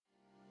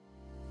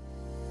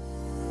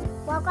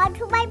Welcome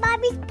to my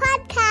mommy's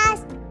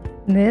podcast.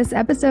 This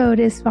episode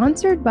is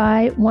sponsored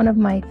by one of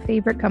my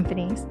favorite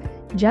companies,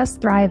 Just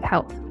Thrive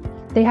Health.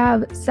 They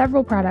have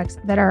several products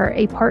that are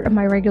a part of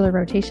my regular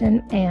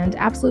rotation and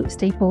absolute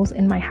staples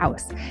in my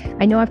house.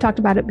 I know I've talked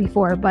about it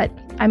before, but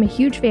I'm a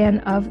huge fan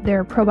of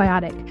their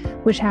probiotic,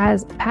 which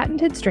has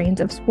patented strains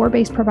of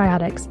spore-based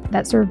probiotics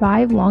that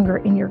survive longer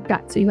in your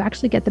gut, so you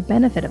actually get the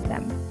benefit of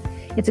them.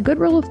 It's a good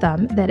rule of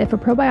thumb that if a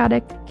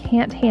probiotic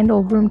can't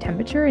handle room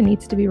temperature and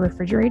needs to be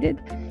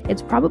refrigerated,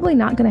 it's probably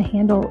not going to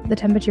handle the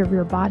temperature of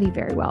your body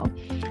very well.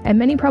 And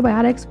many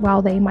probiotics,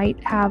 while they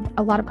might have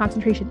a lot of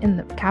concentration in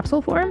the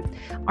capsule form,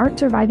 aren't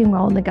surviving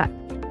well in the gut.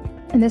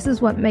 And this is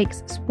what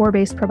makes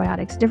spore-based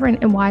probiotics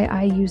different and why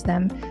I use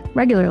them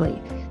regularly.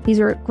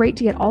 These are great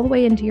to get all the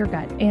way into your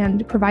gut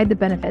and provide the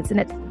benefits. And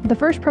it's the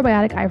first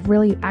probiotic I've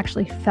really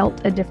actually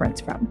felt a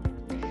difference from.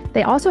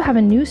 They also have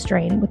a new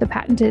strain with a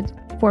patented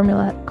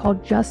formula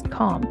called Just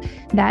Calm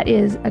that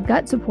is a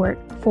gut support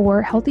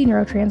for healthy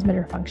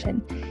neurotransmitter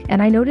function.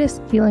 And I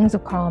noticed feelings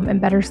of calm and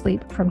better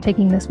sleep from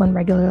taking this one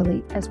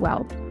regularly as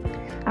well.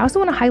 I also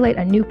want to highlight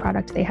a new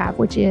product they have,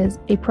 which is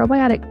a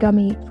probiotic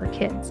gummy for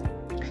kids.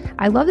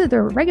 I love that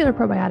their regular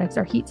probiotics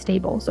are heat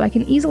stable, so I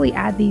can easily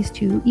add these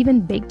to even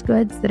baked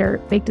goods that are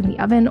baked in the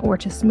oven or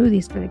to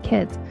smoothies for the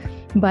kids.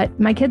 But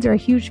my kids are a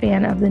huge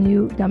fan of the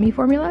new gummy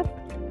formula,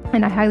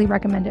 and I highly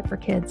recommend it for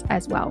kids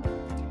as well.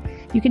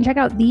 You can check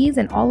out these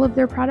and all of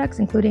their products,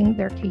 including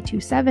their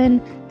K27,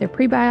 their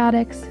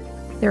prebiotics,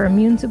 their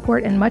immune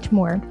support, and much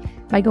more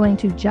by going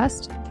to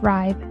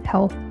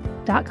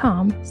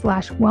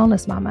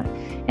justthrivehealth.com/wellnessmama.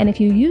 And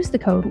if you use the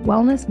code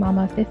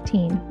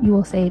wellnessmama15, you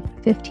will save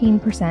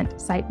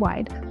 15%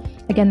 site-wide.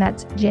 Again,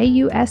 that's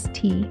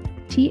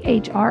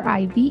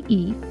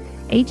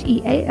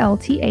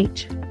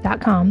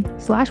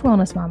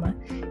JustThrivehealth.com/wellnessmama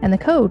and the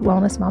code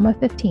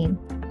wellnessmama15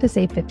 to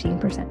save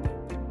 15%.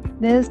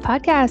 This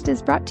podcast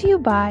is brought to you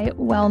by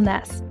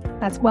Wellness.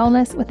 That's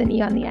wellness with an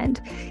E on the end.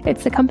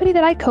 It's the company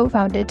that I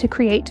co-founded to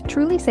create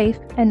truly safe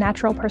and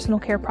natural personal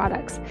care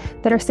products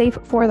that are safe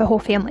for the whole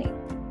family.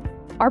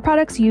 Our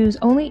products use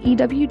only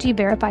EWG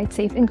verified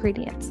safe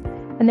ingredients,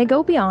 and they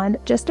go beyond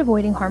just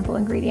avoiding harmful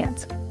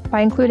ingredients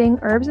by including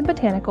herbs and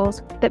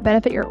botanicals that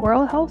benefit your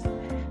oral health,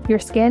 your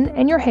skin,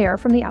 and your hair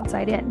from the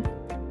outside in.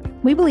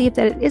 We believe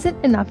that it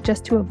isn't enough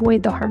just to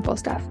avoid the harmful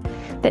stuff,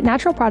 that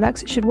natural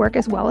products should work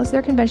as well as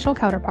their conventional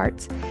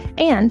counterparts,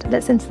 and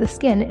that since the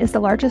skin is the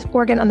largest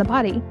organ on the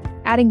body,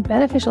 adding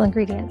beneficial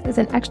ingredients is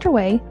an extra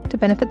way to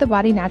benefit the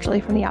body naturally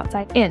from the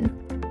outside in.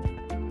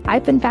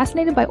 I've been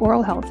fascinated by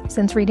oral health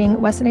since reading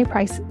Weston A.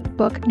 Price's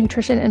book,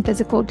 Nutrition and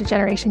Physical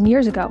Degeneration,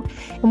 years ago,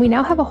 and we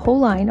now have a whole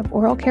line of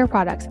oral care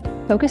products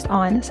focused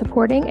on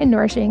supporting and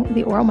nourishing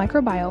the oral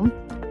microbiome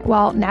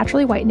while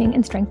naturally whitening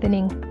and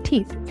strengthening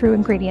teeth through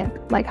ingredients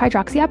like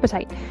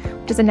hydroxyapatite,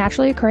 which is a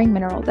naturally occurring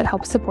mineral that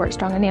helps support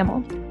strong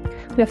enamel.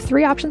 We have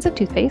 3 options of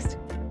toothpaste: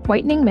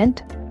 whitening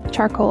mint,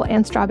 charcoal,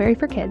 and strawberry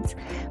for kids,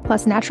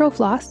 plus natural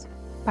floss,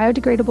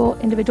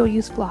 biodegradable individual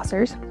use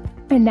flossers,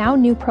 and now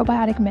new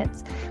probiotic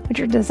mints, which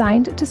are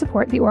designed to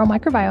support the oral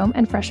microbiome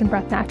and freshen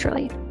breath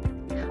naturally.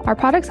 Our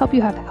products help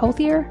you have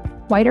healthier,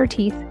 whiter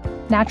teeth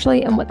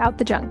naturally and without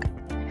the junk.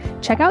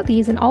 Check out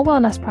these and all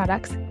wellness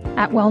products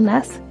at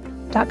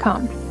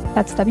wellness.com.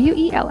 That's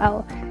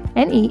WELLNESSE.com.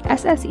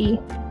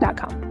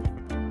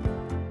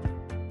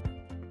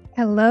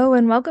 Hello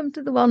and welcome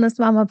to the Wellness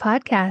Mama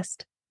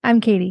podcast.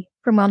 I'm Katie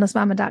from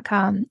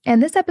wellnessmama.com,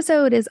 and this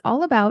episode is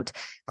all about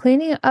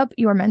cleaning up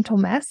your mental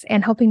mess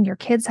and helping your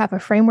kids have a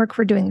framework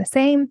for doing the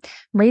same,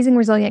 raising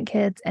resilient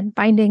kids, and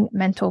finding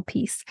mental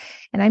peace.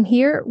 And I'm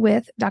here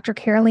with Dr.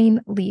 Caroline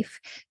Leaf,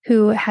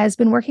 who has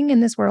been working in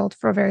this world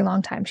for a very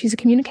long time. She's a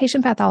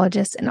communication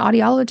pathologist, an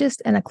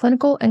audiologist, and a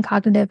clinical and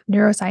cognitive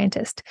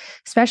neuroscientist,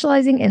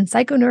 specializing in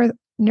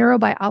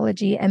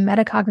neurobiology and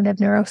metacognitive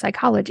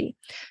neuropsychology.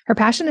 Her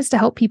passion is to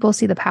help people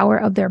see the power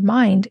of their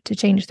mind to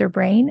change their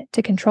brain,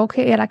 to control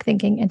chaotic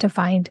thinking, and to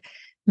find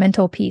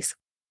mental peace.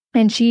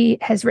 And she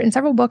has written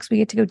several books. We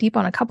get to go deep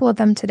on a couple of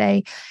them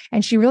today.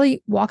 And she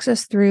really walks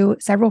us through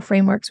several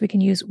frameworks we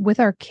can use with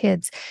our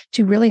kids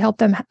to really help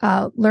them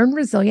learn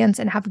resilience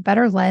and have a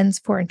better lens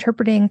for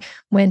interpreting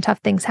when tough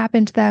things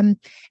happen to them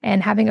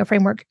and having a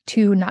framework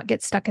to not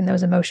get stuck in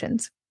those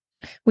emotions.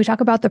 We talk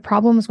about the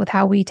problems with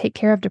how we take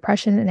care of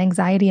depression and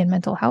anxiety and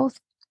mental health,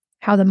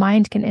 how the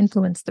mind can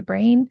influence the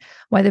brain,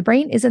 why the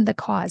brain isn't the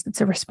cause,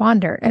 it's a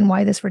responder, and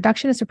why this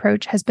reductionist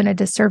approach has been a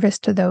disservice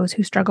to those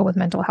who struggle with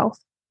mental health.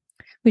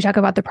 We talk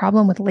about the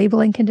problem with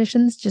labeling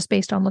conditions just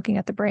based on looking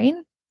at the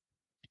brain.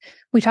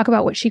 We talk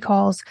about what she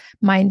calls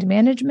mind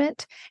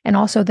management and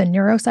also the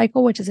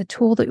neurocycle, which is a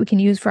tool that we can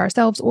use for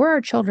ourselves or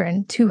our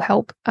children to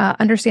help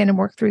understand and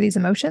work through these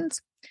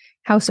emotions,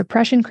 how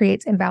suppression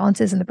creates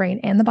imbalances in the brain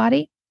and the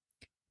body,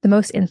 the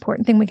most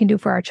important thing we can do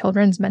for our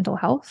children's mental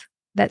health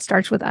that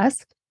starts with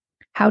us,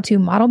 how to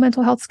model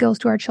mental health skills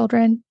to our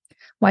children,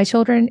 why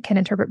children can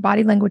interpret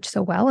body language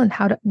so well, and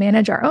how to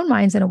manage our own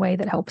minds in a way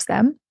that helps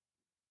them,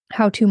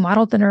 how to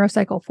model the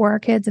neurocycle for our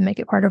kids and make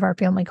it part of our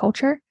family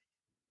culture,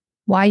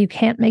 why you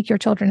can't make your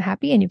children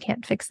happy and you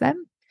can't fix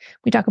them,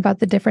 We talk about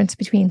the difference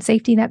between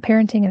safety net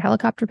parenting and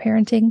helicopter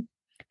parenting,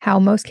 how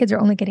most kids are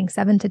only getting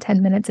 7 to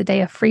 10 minutes a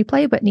day of free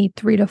play, but need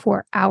 3 to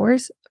 4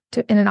 hours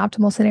in an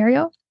optimal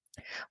scenario,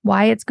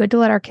 why it's good to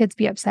let our kids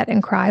be upset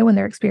and cry when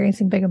they're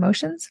experiencing big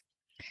emotions,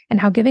 and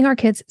how giving our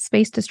kids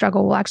space to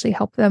struggle will actually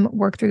help them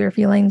work through their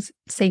feelings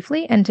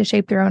safely and to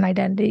shape their own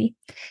identity,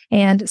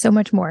 and so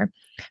much more.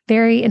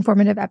 Very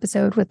informative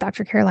episode with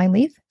Dr. Caroline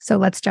Leaf. So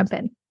let's jump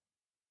in.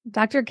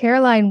 Dr.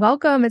 Caroline,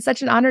 welcome. It's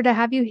such an honor to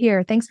have you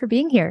here. Thanks for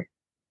being here.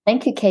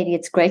 Thank you, Katie.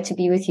 It's great to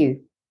be with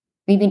you.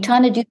 We've been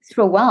trying to do this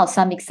for a while,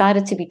 so I'm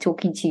excited to be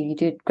talking to you. You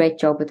do a great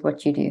job with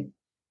what you do.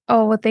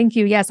 Oh, well, thank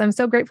you. Yes, I'm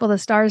so grateful the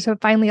stars have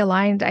finally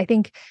aligned. I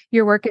think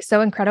your work is so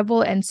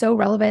incredible and so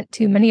relevant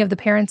to many of the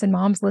parents and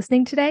moms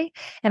listening today.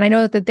 And I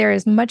know that there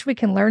is much we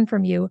can learn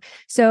from you.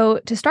 So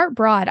to start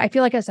broad, I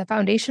feel like as a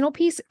foundational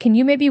piece, can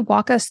you maybe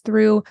walk us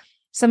through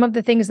some of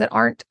the things that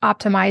aren't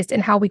optimized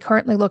and how we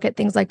currently look at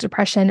things like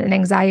depression and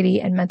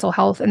anxiety and mental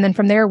health? And then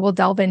from there, we'll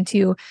delve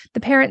into the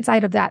parent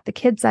side of that, the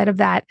kid side of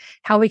that,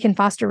 how we can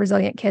foster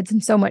resilient kids,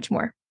 and so much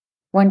more.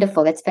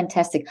 Wonderful. That's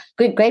fantastic.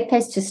 Good, great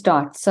place to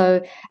start.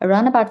 So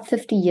around about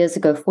 50 years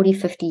ago,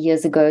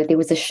 there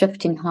was a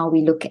shift in how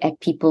we look at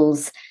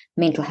people's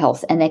mental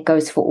health. And that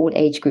goes for all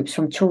age groups,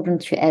 from children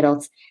to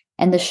adults.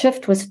 And the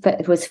shift was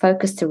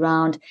focused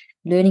around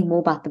learning more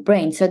about the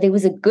brain. So there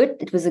was good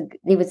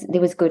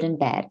and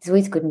bad. There's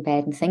always good and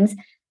bad in things.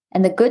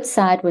 And the good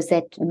side was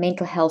that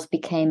mental health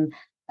became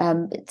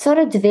sort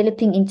of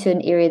developing into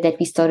an area that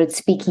we started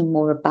speaking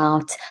more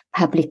about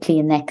publicly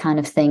and that kind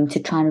of thing, to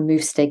try and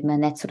remove stigma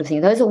and that sort of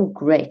thing. Those are all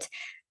great.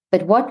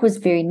 But what was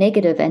very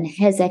negative and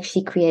has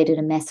actually created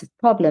a massive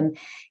problem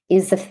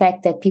is the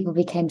fact that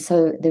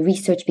the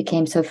research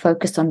became so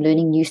focused on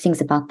learning new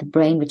things about the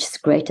brain, which is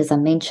great, as I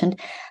mentioned,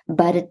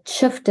 but it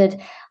shifted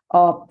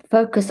our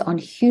focus on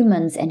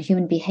humans and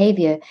human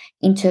behavior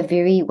into a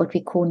very, what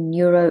we call,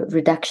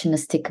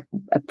 neuro-reductionistic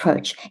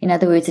approach. In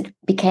other words, it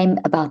became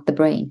about the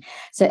brain.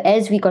 So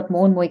as we got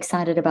more and more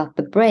excited about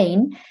the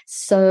brain,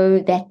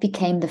 so that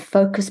became the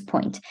focus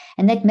point.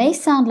 And that may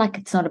sound like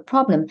it's not a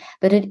problem,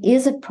 but it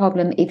is a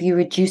problem if you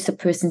reduce a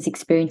person's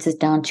experiences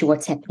down to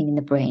what's happening in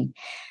the brain.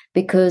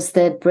 Because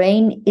the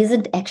brain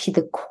isn't actually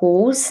the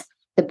cause.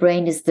 The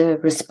brain is the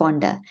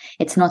responder.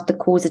 It's not the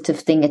causative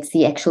thing. It's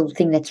the actual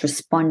thing that's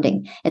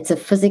responding. It's a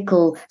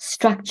physical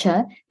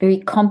structure, very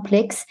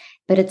complex,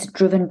 but it's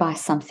driven by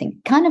something.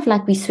 Kind of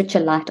like we switch a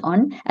light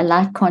on. A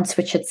light can't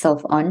switch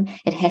itself on.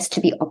 It has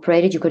to be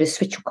operated. You've got to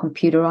switch your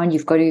computer on.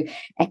 You've got to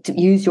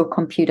use your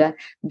computer.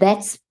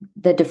 That's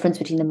the difference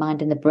between the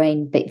mind and the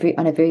brain,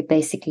 on a very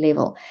basic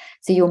level.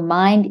 So your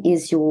mind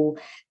is your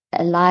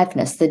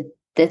aliveness, the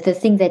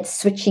thing that's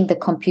switching the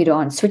computer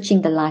on,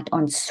 switching the light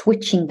on,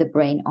 switching the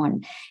brain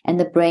on, and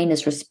the brain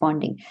is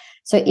responding.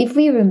 So if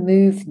we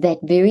remove that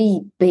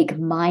very big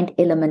mind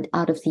element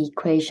out of the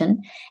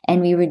equation and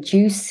we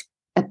reduce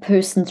a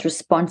person's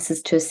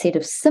responses to a set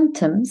of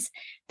symptoms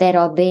that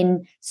are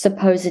then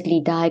supposedly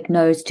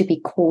diagnosed to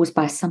be caused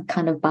by some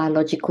kind of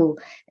biological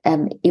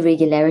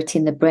irregularity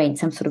in the brain,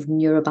 some sort of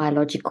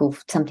neurobiological,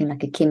 something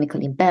like a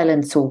chemical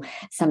imbalance or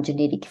some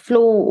genetic flaw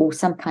or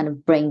some kind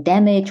of brain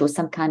damage or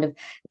some kind of,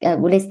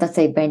 let's not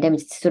say brain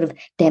damage, it's sort of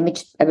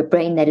damage of a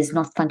brain that is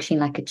not functioning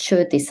like it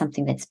should. There's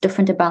something that's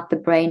different about the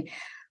brain.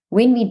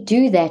 When we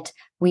do that,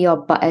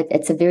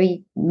 it's a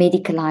very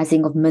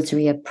medicalizing of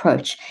misery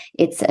approach.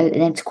 And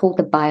it's called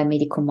the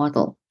biomedical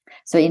model.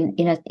 So in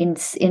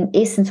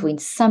essence, or in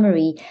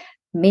summary,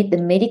 the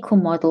medical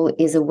model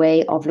is a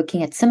way of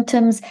looking at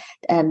symptoms,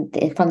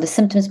 from the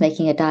symptoms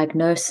making a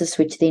diagnosis,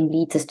 which then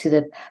leads us to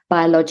the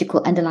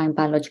underlying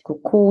biological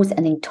cause,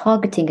 and then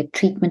targeting a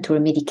treatment or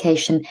a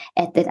medication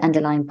at that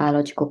underlying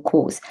biological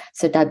cause.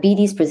 So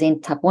diabetes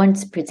type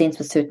 1 presents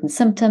with certain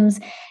symptoms,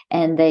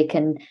 and they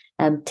can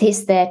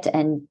test that,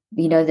 and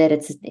we know that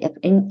it's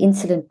an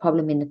insulin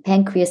problem in the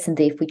pancreas, and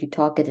therefore you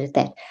target it at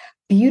that.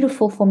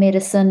 Beautiful for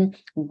medicine,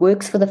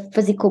 works for the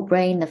physical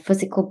brain, the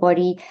physical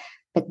body.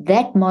 But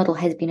that model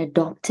has been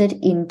adopted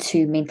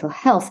into mental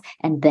health,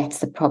 and that's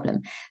the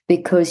problem,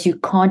 because you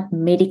can't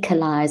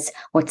medicalize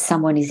what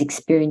someone is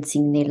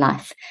experiencing in their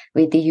life.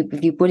 Whether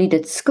you're bullied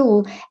at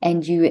school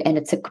and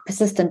it's a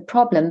persistent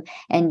problem,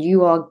 and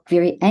you are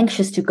very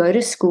anxious to go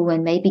to school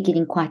and maybe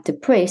getting quite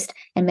depressed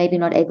and maybe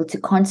not able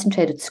to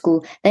concentrate at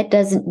school, that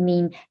doesn't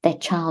mean that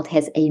child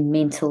has a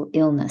mental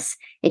illness.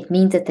 It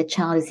means that the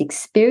child is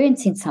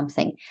experiencing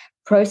something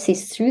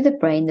processed through the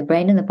brain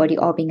and the body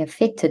are being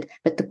affected,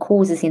 but the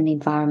cause is in the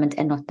environment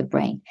and not the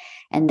brain.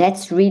 And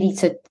that's really,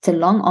 so it's a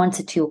long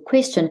answer to your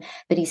question,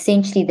 but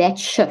essentially that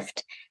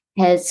shift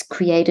has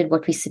created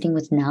what we're sitting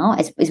with now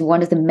as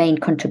one of the main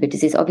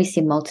contributors. There's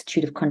obviously a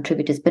multitude of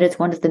contributors, but it's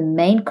one of the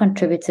main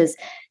contributors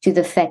to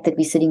the fact that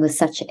we're sitting with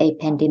such a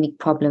pandemic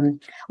problem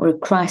or a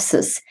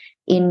crisis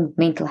in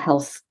mental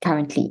health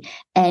currently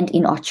and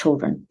in our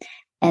children.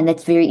 And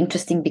that's very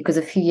interesting because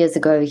a few years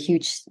ago,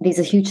 there's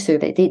a huge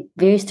survey. There are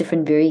various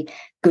different, very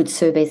good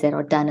surveys that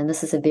are done. And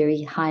this is a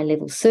very high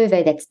level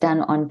survey that's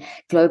done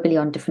globally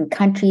on different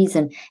countries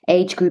and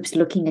age groups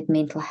looking at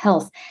mental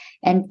health.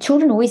 And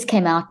children always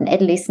came out, and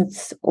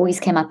adolescents always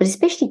came out, but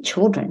especially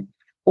children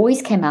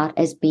always came out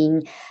as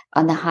being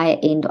on the higher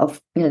end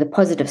of, the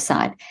positive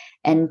side,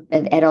 and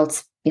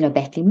adults,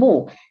 battling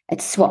more.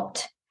 It's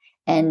swapped.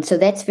 And so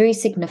that's very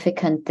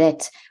significant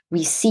that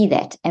we see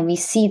that, and we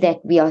see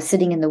that we are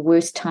sitting in the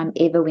worst time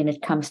ever when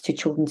it comes to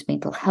children's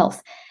mental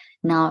health.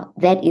 Now,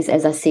 that is,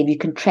 as I said, you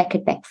can track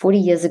it back 40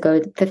 years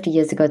ago, 50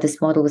 years ago,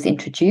 this model was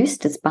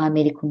introduced, this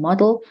biomedical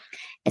model,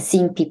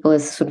 seeing people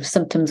as sort of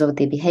symptoms of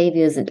their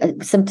behaviors,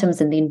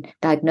 symptoms, and then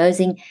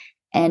diagnosing.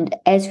 And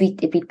if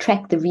we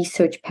track the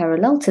research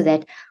parallel to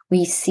that,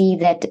 we see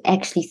that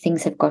actually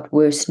things have got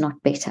worse,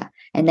 not better.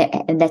 And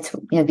that's,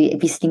 we're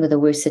sitting with a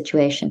worse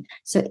situation.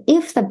 So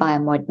if the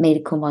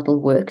biomedical model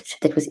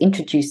worked, that was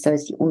introduced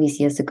all these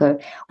years ago,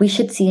 we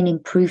should see an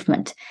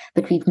improvement,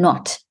 but we've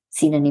not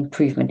seen an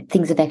improvement.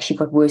 Things have actually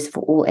got worse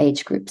for all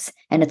age groups,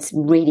 and it's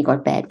really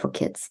got bad for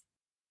kids.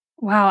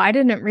 Wow, I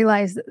didn't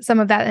realize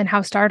some of that and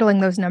how startling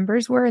those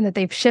numbers were, and that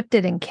they've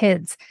shifted in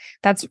kids.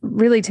 That's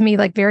really, to me,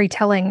 like very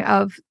telling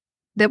of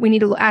that we need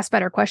to ask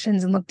better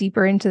questions and look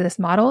deeper into this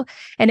model.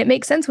 And it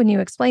makes sense when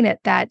you explain it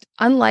that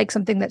unlike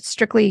something that's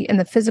strictly in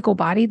the physical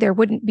body, there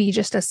wouldn't be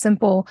just a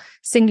simple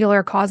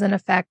singular cause and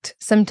effect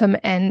symptom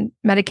and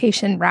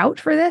medication route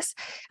for this.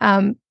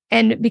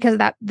 And because of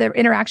that, the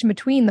interaction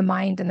between the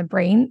mind and the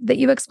brain that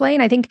you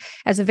explain, I think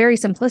as a very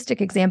simplistic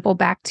example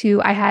back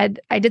to, I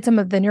did some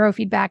of the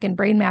neurofeedback and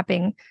brain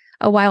mapping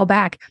a while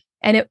back.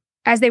 And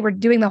as they were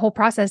doing the whole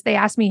process, they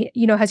asked me,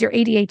 has your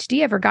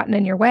ADHD ever gotten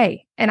in your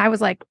way? And I was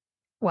like,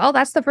 well,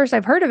 that's the first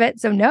I've heard of it.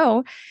 So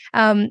no.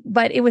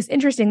 But it was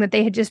interesting that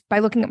they had just, by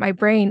looking at my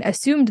brain,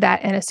 assumed that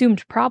and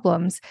assumed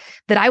problems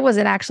that I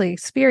wasn't actually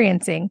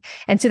experiencing.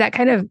 And so that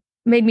kind of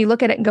made me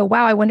look at it and go,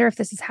 wow, I wonder if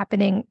this is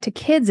happening to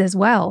kids as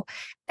well.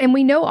 And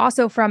we know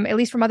also from, at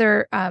least from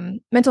other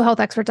mental health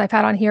experts I've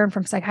had on here and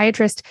from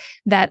psychiatrists,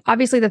 that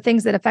obviously the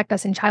things that affect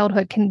us in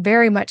childhood can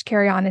very much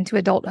carry on into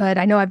adulthood.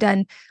 I know I've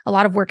done a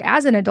lot of work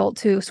as an adult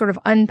to sort of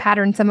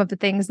unpattern some of the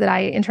things that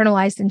I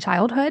internalized in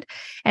childhood.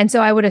 And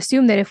so I would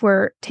assume that if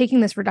we're taking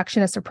this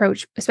reductionist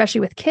approach,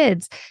 especially with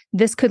kids,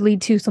 this could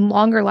lead to some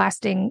longer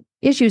lasting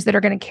issues that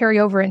are going to carry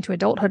over into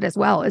adulthood as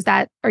well.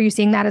 Are you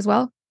seeing that as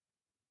well?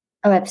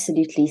 Oh,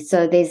 absolutely.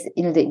 So there's,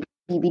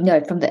 we know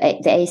from the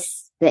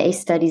ACE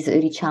studies, the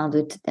early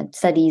childhood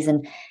studies,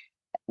 and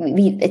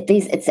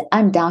it's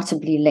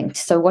undoubtedly linked.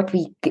 So what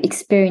we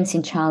experience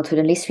in childhood,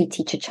 unless we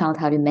teach a child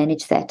how to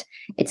manage that,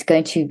 it's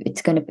going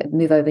to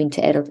move over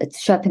into adult.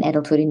 It's show up in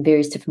adulthood in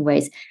various different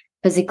ways.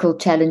 Physical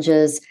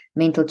challenges,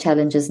 mental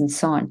challenges, and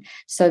so on.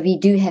 So we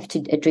do have to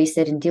address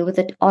that and deal with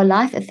it. Our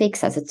life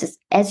affects us. It's just,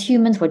 as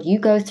humans, what you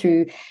go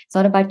through, it's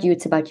not about you,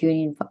 it's about you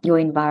and your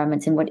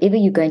environment. And whatever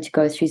you're going to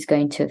go through is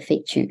going to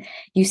affect you.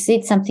 You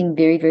said something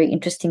very, very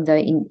interesting, though,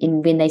 in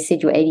when they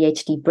said your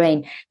ADHD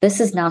brain.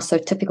 This is now so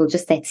typical,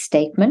 just that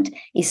statement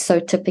is so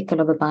typical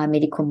of a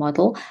biomedical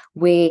model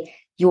where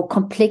your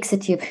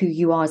complexity of who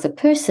you are as a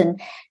person,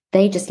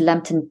 they just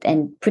lumped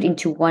and put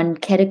into one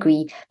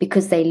category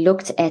because they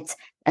looked at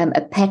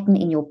a pattern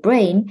in your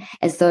brain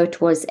as though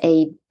it was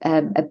a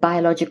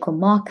biological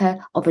marker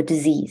of a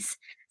disease.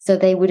 So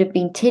they were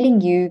telling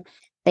you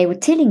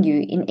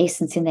in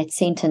essence in that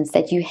sentence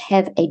that you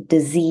have a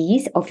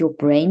disease of your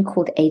brain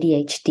called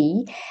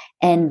ADHD,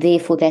 and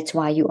therefore that's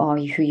why you are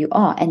who you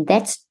are. And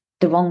that's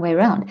the wrong way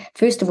around.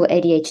 First of all,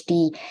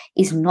 ADHD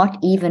is not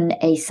even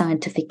a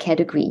scientific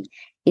category.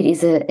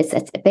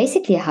 It's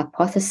basically a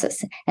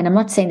hypothesis. And I'm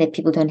not saying that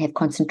people don't have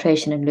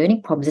concentration and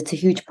learning problems. It's a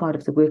huge part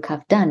of the work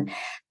I've done.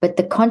 But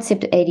the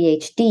concept of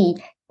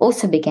ADHD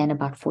also began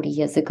about 40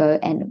 years ago.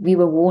 And we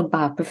were warned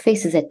by our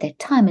professors at that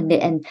time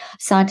and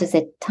scientists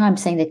at the time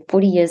saying that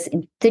 40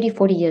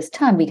 years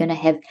time, we're going to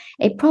have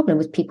a problem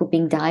with people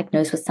being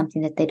diagnosed with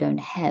something that they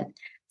don't have.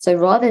 So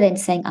rather than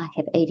saying I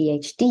have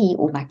ADHD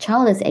or my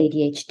child has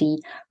ADHD,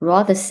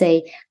 rather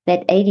say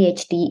that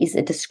ADHD is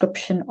a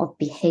description of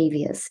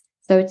behaviors.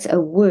 So it's a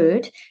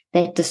word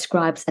that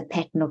describes a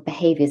pattern of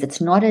behaviors. It's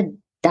not a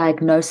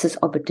diagnosis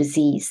of a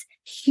disease.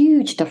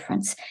 Huge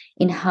difference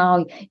in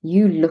how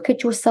you look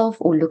at yourself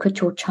or look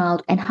at your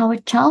child and how a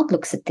child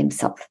looks at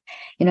themselves.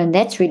 And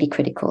that's really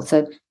critical.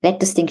 So that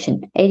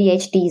distinction,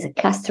 ADHD is a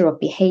cluster of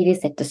behaviors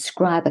that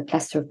describe a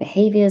cluster of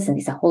behaviors, and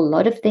there's a whole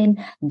lot of them,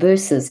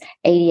 versus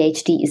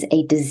ADHD is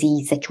a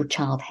disease that your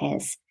child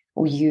has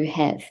or you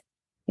have.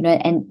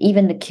 And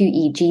even the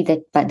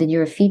QEEG, but the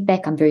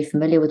neurofeedback, I'm very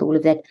familiar with all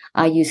of that.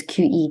 I use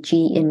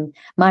QEEG in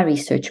my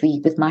research.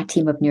 With my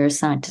team of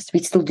neuroscientists, we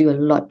still do a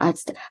lot.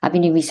 I've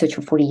been in research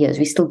for 40 years.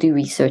 We still do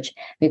research.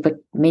 We've got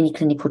many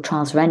clinical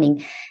trials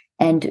running.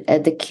 And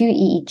the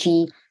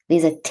QEEG,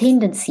 there's a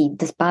tendency,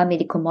 this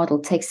biomedical model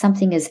takes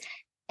something as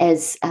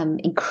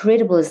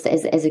incredible as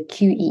a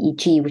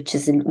QEEG, which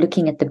is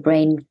looking at the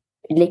brain,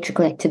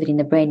 electrical activity in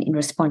the brain in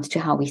response to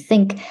how we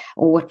think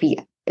or what we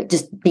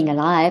just being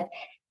alive,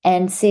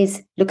 and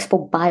looks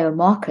for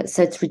biomarkers.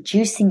 So it's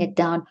reducing it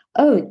down.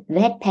 Oh,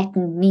 that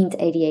pattern means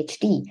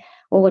ADHD.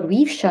 Well, what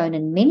we've shown,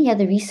 and many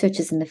other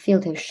researchers in the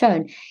field have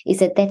shown, is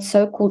that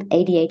so-called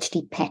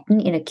ADHD pattern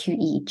in a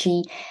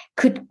QEEG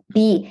could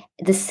be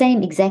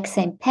the exact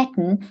same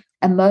pattern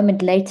a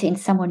moment later in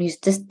someone who's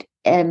just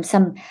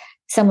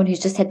someone who's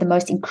just had the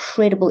most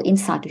incredible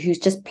insight, who's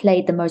just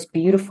played the most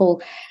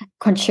beautiful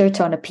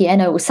concerto on a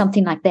piano or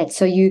something like that.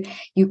 So you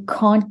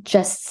can't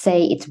just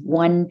say it's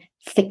one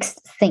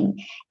fixed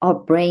thing. Our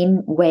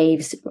brain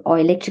waves, our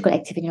electrical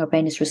activity in our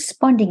brain is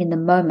responding in the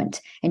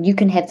moment, and you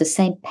can have the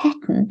same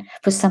pattern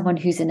for someone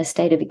who's in a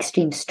state of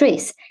extreme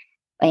stress,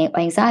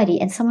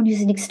 anxiety, and someone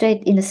who's in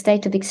a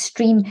state of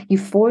extreme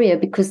euphoria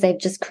because they've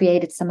just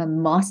created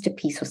some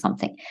masterpiece or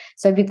something.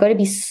 So we've got to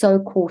be so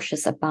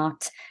cautious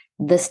about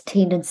this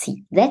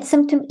tendency. That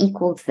symptom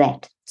equals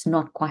that. It's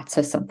not quite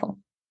so simple.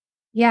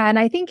 Yeah. And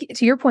I think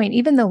to your point,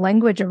 even the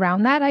language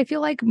around that, I feel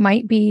like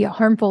might be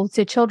harmful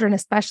to children,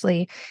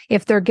 especially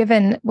if they're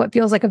given what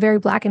feels like a very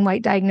black and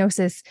white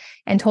diagnosis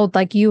and told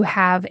like you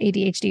have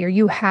ADHD or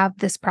you have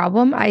this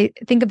problem. I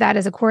think of that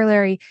as a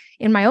corollary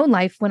in my own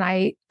life when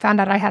I found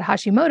out I had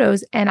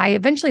Hashimoto's, and I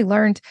eventually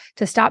learned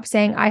to stop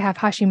saying I have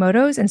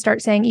Hashimoto's and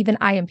start saying even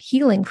I am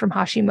healing from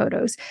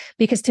Hashimoto's,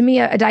 because to me,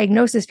 a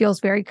diagnosis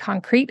feels very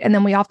concrete. And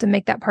then we often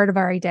make that part of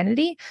our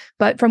identity.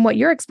 But from what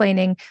you're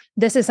explaining,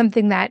 this is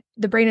something that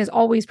the brain is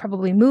always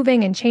probably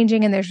moving and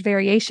changing, and there's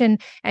variation.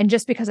 And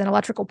just because an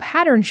electrical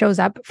pattern shows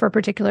up for a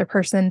particular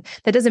person,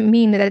 that doesn't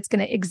mean that it's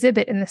going to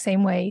exhibit in the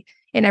same way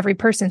in every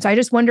person. So I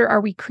just wonder,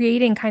 are we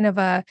creating kind of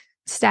a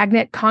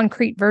stagnant,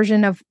 concrete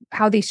version of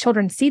how these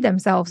children see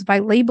themselves by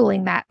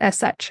labeling that as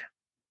such?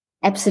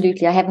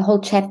 Absolutely. I have a whole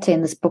chapter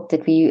in this book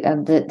that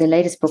the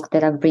latest book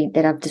that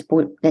I've just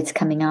bought, that's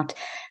coming out,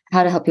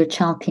 How to Help Your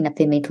Child Clean Up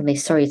Their Mental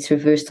Mess. Sorry, it's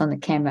reversed on the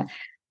camera.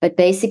 But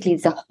basically,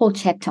 it's a whole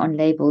chapter on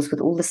labels with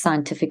all the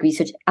scientific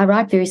research. I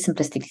write very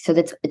simplistically, so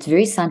it's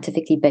very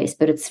scientifically based,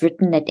 but it's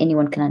written that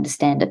anyone can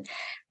understand it.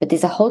 But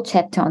there's a whole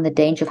chapter on the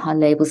danger of how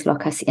labels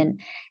lock us in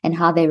and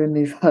how they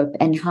remove hope,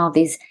 and how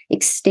there's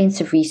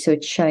extensive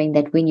research showing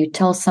that when you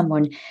tell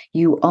someone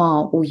you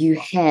are or you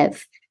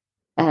have,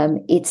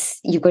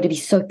 you've got to be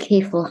so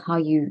careful how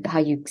you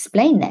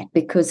explain that,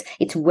 because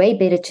it's way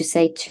better to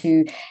say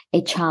to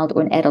a child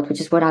or an adult, which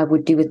is what I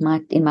would do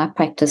in my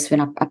practice when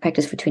I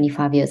practiced for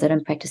 25 years. I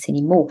don't practice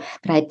anymore,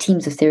 but I had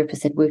teams of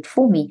therapists that worked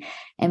for me,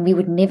 and we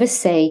would never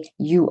say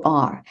you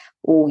are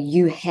or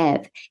you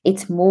have.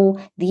 It's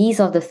more, these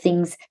are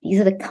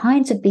the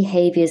kinds of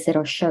behaviors that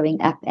are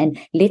showing up, and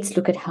let's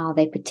look at how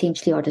they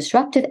potentially are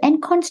disruptive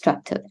and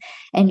constructive,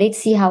 and let's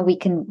see how we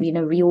can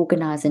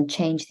reorganize and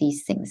change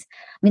these things.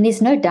 I mean,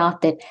 there's no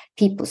doubt that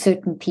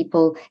certain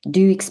people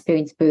do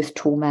experience birth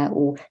trauma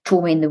or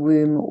trauma in the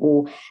womb,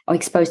 or are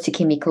exposed to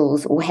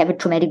chemicals, or have a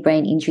traumatic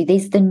brain injury.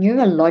 There's the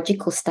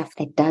neurological stuff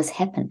that does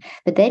happen,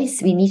 but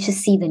we need to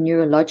see the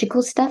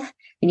neurological stuff.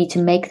 We need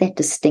to make that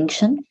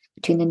distinction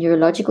between the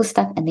neurological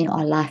stuff and then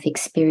our life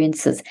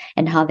experiences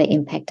and how they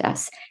impact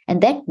us.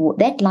 And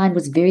that line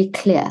was very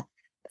clear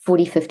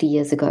 40, 50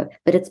 years ago,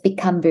 but it's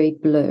become very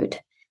blurred.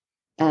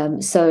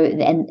 So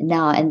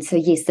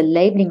yes, the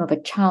labeling of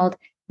a child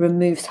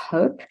removes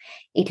hope.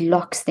 It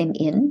locks them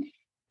in,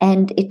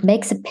 and it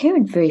makes a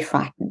parent very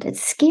frightened.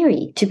 It's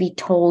scary to be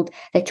told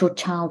that your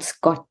child's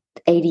got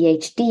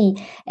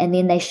ADHD, and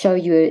then they tell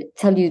you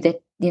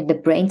that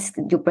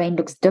your brain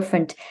looks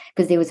different,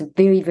 because there was a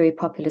very, very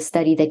popular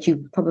study that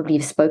you probably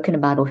have spoken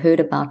about or heard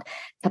about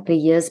a couple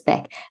of years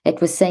back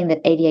that was saying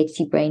that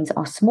ADHD brains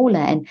are smaller.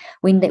 And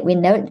when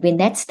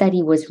that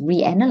study was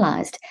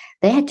reanalyzed,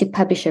 they had to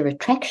publish a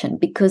retraction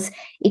because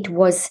it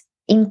was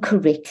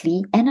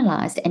incorrectly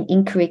analyzed and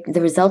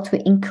the results were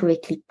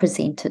incorrectly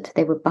presented.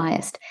 They were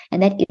biased.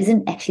 And that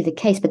isn't actually the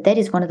case, but that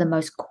is one of the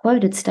most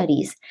quoted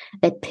studies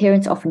that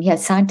parents often hear.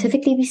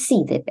 Scientifically, we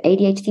see that the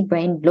ADHD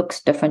brain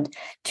looks different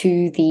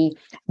to the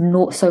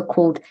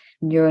so-called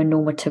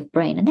neuronormative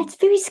brain. And that's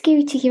very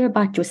scary to hear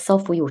about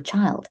yourself or your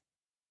child.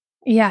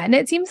 Yeah. And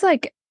it seems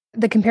like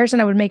the comparison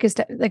I would make is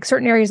to like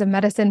certain areas of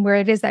medicine where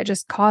it is that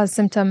just cause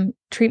symptom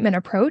treatment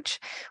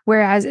approach.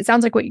 Whereas it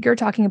sounds like what you're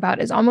talking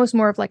about is almost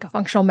more of like a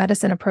functional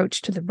medicine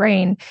approach to the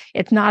brain.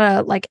 It's not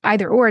a like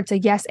either or, it's a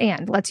yes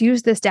and. Let's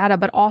use this data,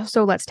 but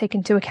also let's take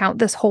into account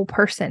this whole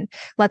person.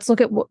 Let's look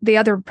at the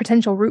other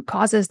potential root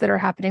causes that are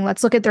happening.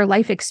 Let's look at their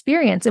life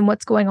experience and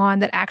what's going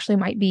on that actually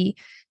might be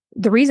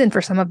the reason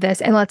for some of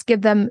this. And let's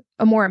give them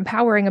a more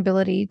empowering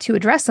ability to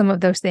address some of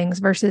those things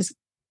versus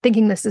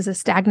thinking this is a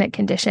stagnant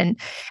condition.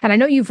 And I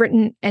know you've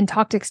written and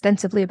talked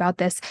extensively about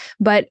this,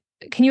 but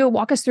can you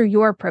walk us through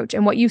your approach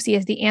and what you see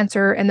as the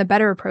answer and the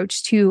better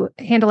approach to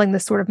handling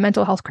this sort of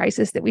mental health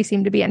crisis that we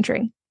seem to be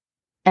entering?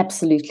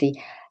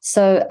 Absolutely.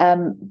 So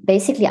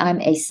basically,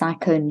 I'm a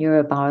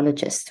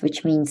psychoneurobiologist,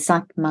 which means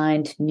psych,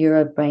 mind,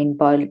 neuro, brain,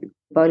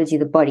 biology,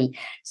 the body.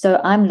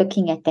 So I'm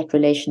looking at that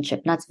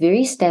relationship. Now, it's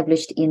very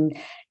established in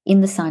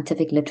the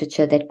scientific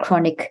literature that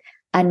chronic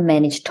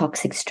unmanaged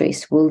toxic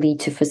stress will lead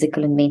to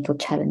physical and mental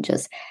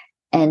challenges.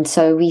 And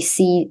so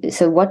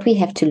what we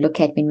have to look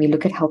at when we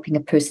look at helping a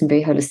person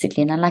very holistically,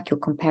 and I like your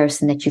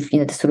comparison that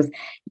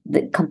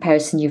the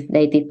comparison you've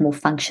made it more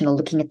functional,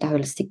 looking at the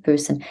holistic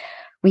person.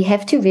 we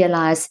have to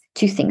realize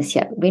two things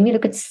here. When we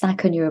look at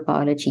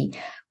psychoneurobiology,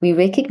 we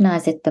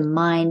recognize that the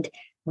mind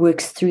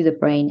works through the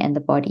brain and the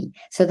body.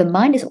 So the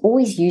mind is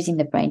always using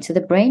the brain. So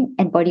the brain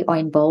and body are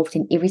involved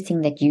in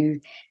everything that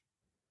you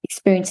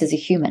experience as a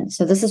human.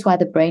 So this is why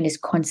the brain is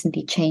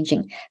constantly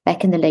changing.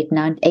 Back in the late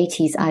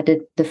 80s, I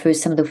did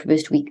some of the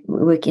first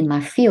work in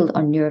my field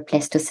on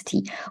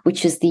neuroplasticity,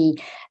 which is the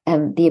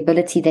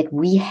ability that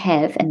we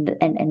have, and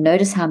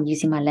notice how I'm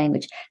using my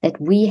language, that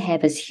we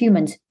have as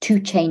humans to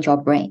change our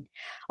brain.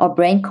 Our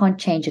brain can't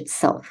change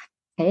itself.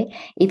 Okay,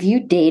 if you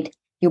dead,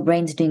 your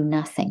brain's doing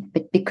nothing.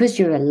 But because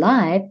you're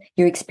alive,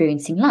 you're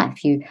experiencing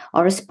life. You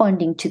are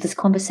responding to this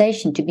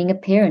conversation, to being a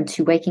parent,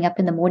 to waking up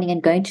in the morning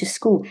and going to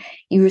school.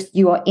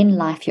 You are in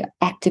life, you're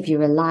active,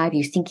 you're alive,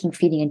 you're thinking,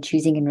 feeling, and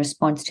choosing in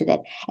response to that.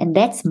 And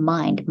that's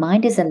mind.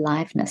 Mind is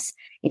aliveness.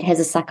 It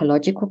has a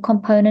psychological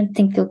component,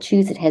 think, feel,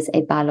 choose. It has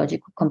a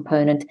biological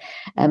component,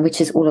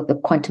 which is all of the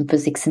quantum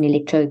physics and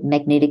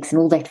electromagnetics and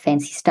all that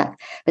fancy stuff.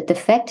 But the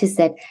fact is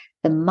that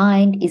the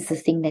mind is the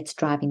thing that's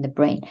driving the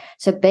brain.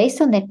 So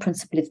based on that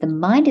principle, if the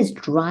mind is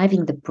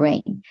driving the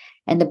brain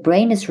and the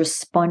brain is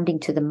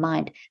responding to the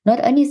mind, not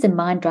only is the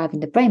mind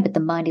driving the brain, but the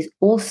mind is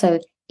also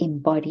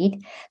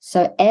embodied.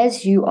 So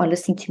as you are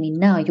listening to me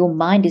now, your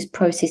mind is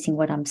processing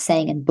what I'm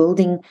saying and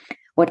building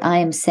what I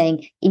am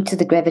saying into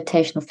the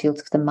gravitational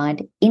fields of the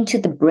mind, into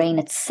the brain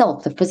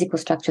itself, the physical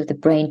structure of the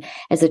brain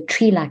as a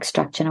tree-like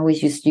structure. And I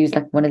always use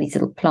like one of these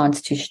little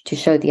plants to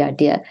show the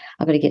idea.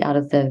 I've got to get out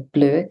of the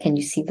blur. Can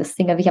you see this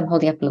thing over here? I'm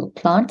holding up a little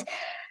plant.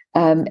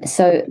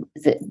 So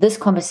this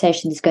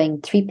conversation is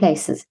going 3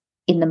 places: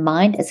 in the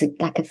mind as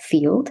like a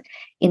field,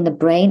 in the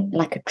brain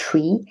like a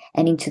tree,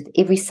 and into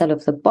every cell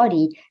of the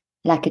body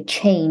like a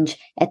change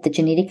at the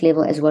genetic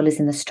level as well as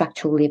in the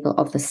structural level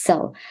of the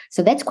cell.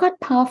 So that's quite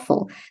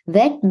powerful.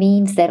 That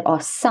means that our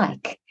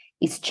psyche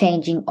is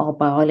changing our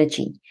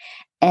biology.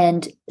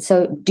 And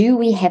so do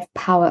we have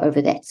power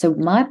over that? So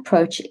my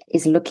approach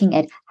is looking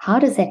at how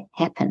does that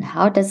happen?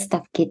 How does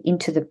stuff get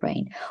into the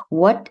brain?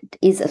 What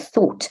is a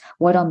thought?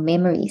 What are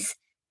memories?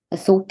 A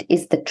thought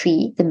is the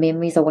tree. The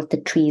memories are what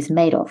the tree is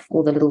made of,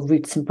 all the little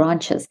roots and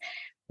branches.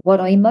 What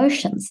are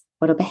emotions?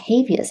 What are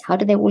behaviors? How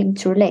do they all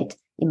interrelate?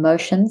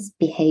 Emotions,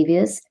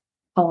 behaviors,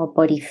 how our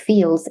body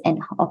feels,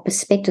 and our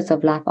perspectives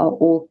of life are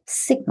all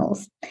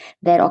signals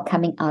that are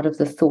coming out of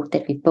the thought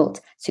that we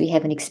built. So we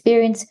have an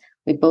experience,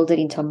 we build it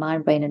into our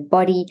mind, brain, and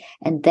body,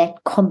 and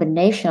that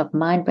combination of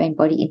mind, brain,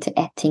 body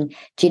interacting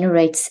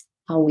generates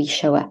how we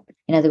show up.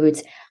 In other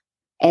words,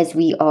 as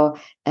we are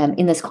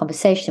in this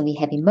conversation, we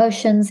have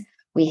emotions,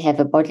 we have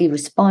a bodily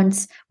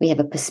response, we have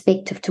a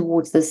perspective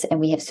towards this, and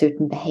we have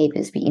certain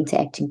behaviors. We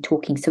interacting,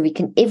 talking. So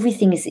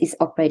everything is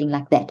operating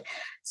like that.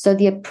 So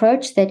the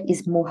approach that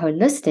is more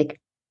holistic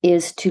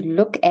is to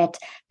look at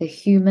the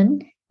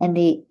human and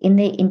in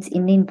the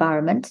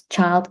environment,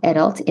 child,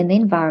 adult, in the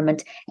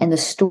environment, and the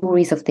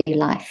stories of their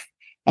life.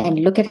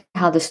 And look at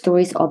how the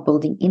stories are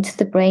building into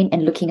the brain,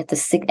 and looking at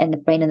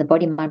the brain and the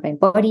body, mind, brain,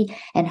 body,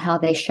 and how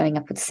they're showing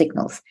up with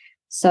signals.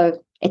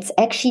 So it's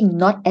actually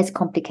not as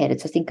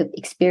complicated. So think of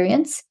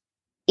experience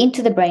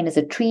into the brain as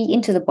a tree,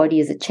 into the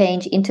body as a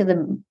change, into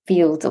the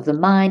fields of the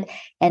mind,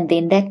 and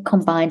then that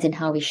combines in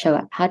how we show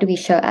up. How do we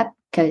show up?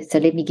 Okay, so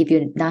let me give you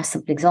a nice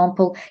simple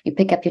example. You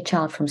pick up your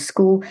child from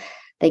school,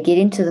 they get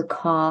into the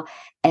car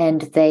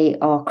and they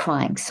are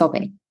crying,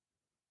 sobbing.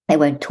 They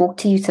won't talk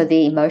to you, so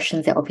their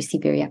emotions are obviously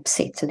very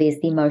upset. So there's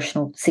the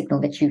emotional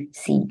signal that you've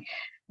seen.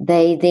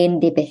 Their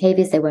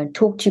behaviors, they won't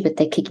talk to you, but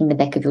they're kicking the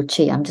back of your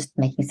chair. I'm just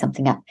making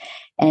something up.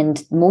 And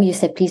the more you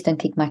say, please don't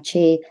kick my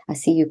chair, I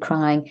see you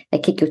crying, they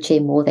kick your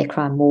chair more, they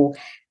cry more,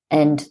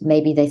 and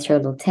maybe they throw a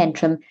little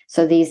tantrum.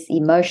 So there's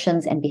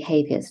emotions and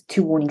behaviors,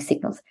 2 warning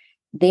signals.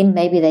 Then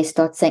maybe they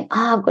start saying,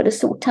 I've got a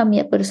sore tummy,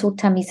 I've got a sore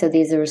tummy. So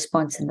there's a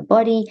response in the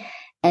body.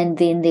 And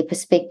then their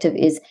perspective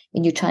is,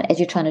 as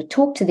you're trying to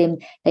talk to them,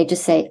 they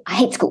just say, I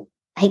hate school.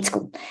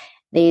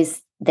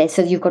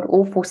 So you've got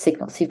all 4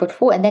 signals. So you've got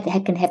 4, and that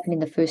can happen in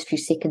the first few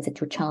seconds that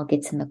your child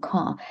gets in the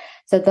car.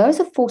 So those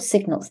are 4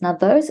 signals. Now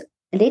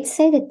let's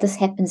say that this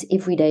happens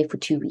every day for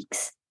 2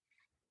 weeks.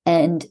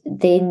 And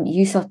then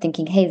you start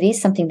thinking, hey,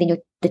 there's something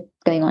that's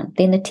going on.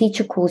 Then the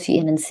teacher calls you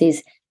in and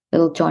says,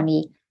 little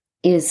Johnny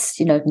is,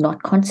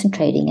 not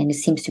concentrating, and it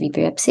seems to be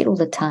very upset all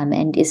the time,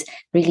 and is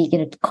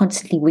really,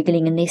 constantly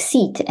wiggling in their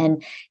seat,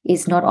 and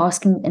is not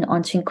asking and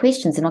answering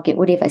questions, and not get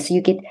whatever. So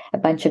you get a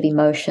bunch of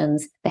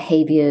emotions,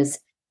 behaviors.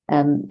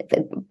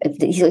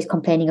 He's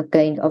complaining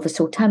of a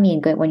sore tummy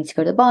and wanting to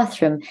go to the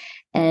bathroom,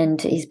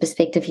 and his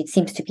perspective, he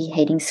seems to be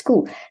hating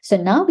school. So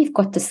now we've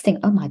got this thing,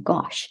 oh my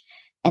gosh.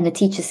 And the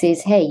teacher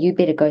says, hey, you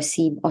better go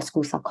see our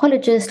school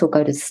psychologist or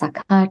go to the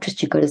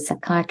psychiatrist. You go to the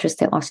psychiatrist,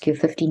 they ask you a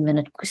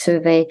 15-minute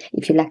survey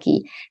if you're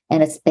lucky.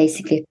 And it's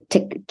basically a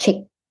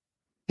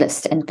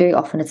checklist. And very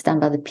often it's done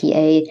by the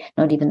PA,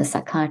 not even the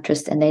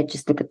psychiatrist. And they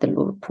just look at the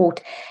little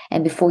report.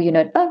 And before you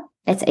know it,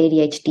 that's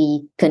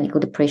ADHD,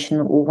 clinical depression,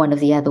 or one of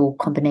the other, or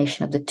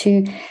combination of the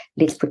 2.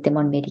 Let's put them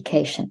on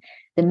medication.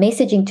 The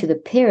messaging to the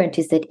parent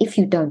is that if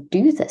you don't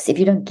do this, if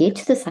you don't get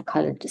to the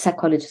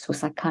psychologist or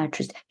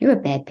psychiatrist, you're a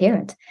bad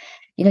parent.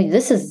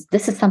 this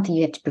is something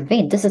you have to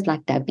prevent. This is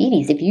like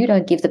diabetes. If you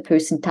don't give the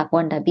person type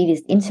 1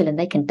 diabetes insulin,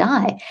 they can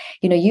die.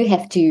 You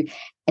have to,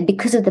 and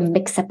because of the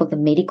mix-up of the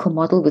medical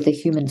model with the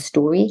human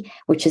story,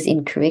 which is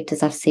incorrect,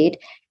 as I've said,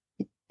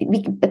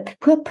 a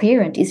poor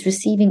parent is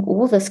receiving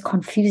all this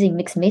confusing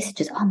mixed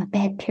messages. Oh, I'm a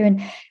bad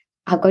parent.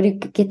 I've got to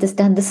get this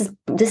done. This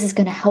is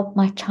going to help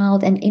my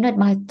child. And,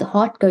 my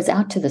heart goes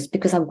out to this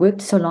because I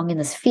worked so long in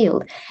this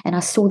field and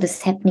I saw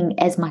this happening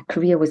as my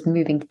career was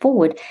moving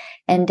forward,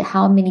 and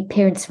how many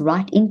parents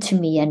write into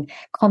me and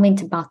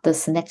comment about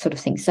this and that sort of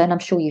thing. So, and I'm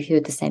sure you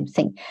heard the same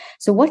thing.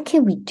 So what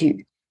can we do?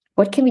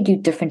 What can we do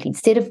differently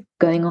instead of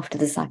going off to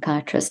the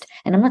psychiatrist?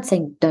 And I'm not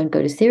saying don't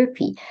go to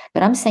therapy,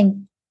 but I'm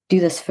saying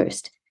do this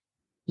first.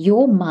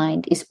 Your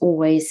mind is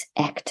always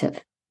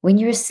active. When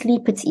you're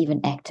asleep, it's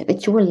even active.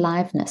 It's your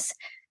aliveness.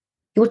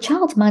 Your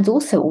child's mind's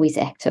also always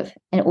active,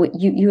 and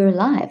you're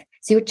alive.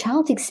 So your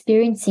child's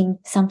experiencing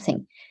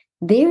something.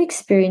 Their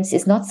experience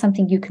is not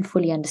something you can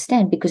fully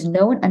understand, because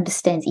no one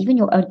understands, even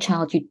your own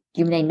child.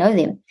 You may know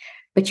them,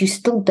 but you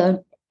still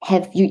don't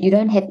have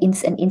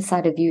an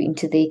insider view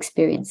into their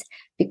experience,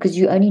 because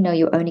you only know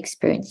your own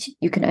experience.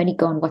 You can only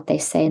go on what they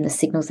say and the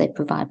signals they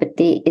provide, but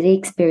their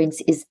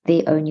experience is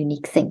their own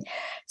unique thing.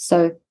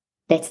 So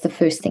that's the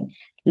first thing.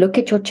 Look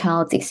at your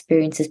child's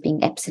experience as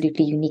being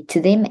absolutely unique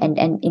to them and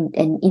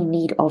in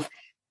need of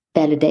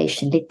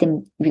validation.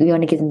 We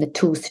want to give them the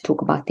tools to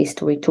talk about their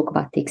story, talk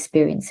about their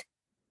experience.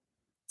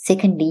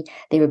 Secondly,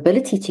 their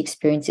ability to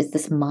experience is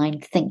this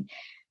mind thing.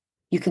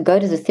 You can go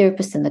to the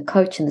therapist and the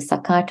coach and the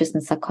psychiatrist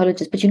and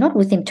psychologist, but you're not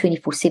with them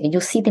 24/7.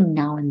 You'll see them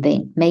now and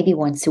then, maybe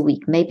once a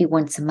week, maybe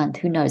once a month,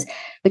 who knows?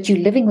 But you're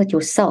living with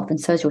yourself, and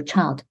so is your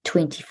child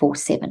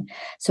 24/7.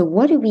 So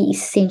what do we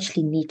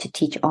essentially need to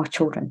teach our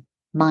children?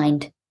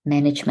 Mind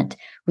management.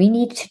 We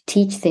need to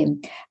teach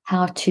them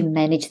how to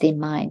manage their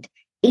mind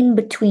in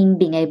between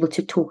being able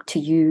to talk to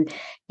you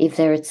if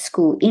they're at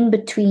school, in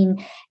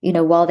between,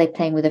 while they're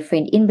playing with a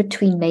friend, in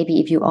between maybe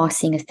if you are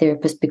seeing a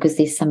therapist because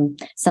there's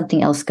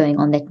something else going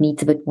on that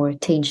needs a bit more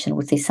attention,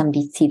 or there's some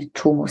deep-seated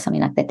trauma or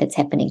something like that that's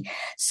happening.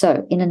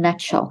 So in a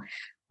nutshell,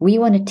 we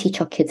want to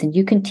teach our kids, and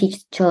you can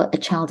teach a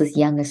child as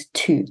young as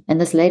 2. And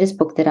this latest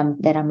book that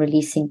I'm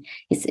releasing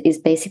is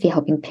basically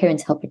helping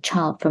parents help a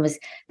child from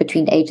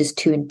between ages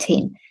 2 and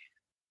 10.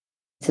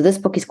 So this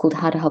book is called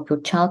How to Help Your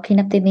Child Clean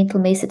Up Their Mental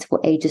Mess. It's for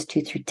ages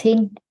 2 through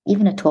 10,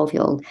 even a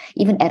 12-year-old.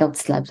 Even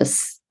adults love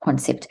this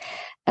concept.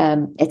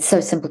 It's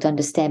so simple to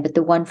understand, but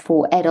the one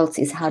for adults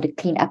is how to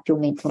clean up your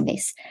mental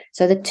mess.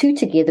 So the two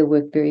together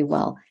work very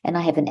well, and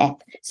I have an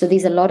app. So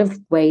there's a lot of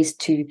ways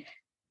to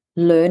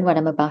learn what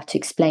I'm about to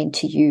explain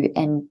to you,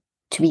 and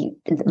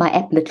my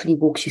app literally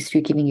walks you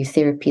through giving you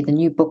therapy. The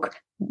new book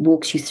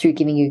walks you through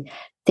giving you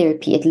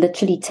therapy. It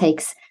literally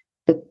takes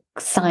the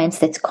science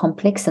that's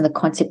complex and the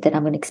concept that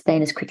I'm going to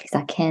explain as quickly as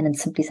I can and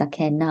simply as I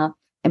can now,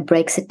 and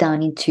breaks it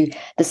down into,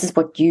 this is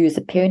what you as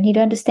a parent need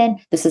to understand.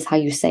 This is how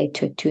you say it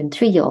to a 2 and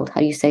 3-year-old, how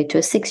you say it to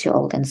a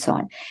 6-year-old, and so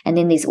on. And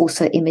then there's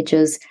also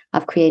images.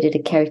 I've created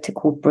a character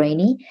called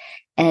Brainy.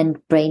 And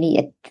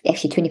Brainy,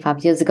 actually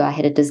 25 years ago, I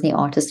had a Disney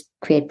artist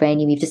create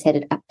Brainy. We've just had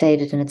it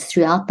updated, and it's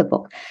throughout the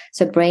book.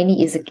 So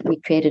Brainy we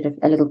created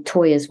a little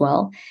toy as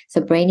well.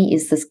 So Brainy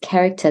is this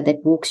character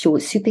that walks your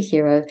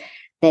superhero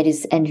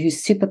and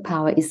whose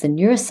superpower is the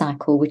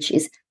neurocycle, which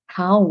is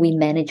how we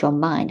manage our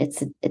mind.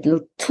 It's a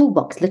little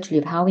toolbox, literally,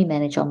 of how we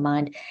manage our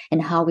mind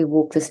and how we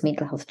walk this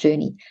mental health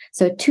journey.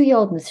 So a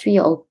 2-year-old and a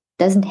 3-year-old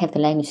doesn't have the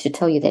language to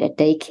tell you that at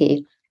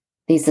daycare,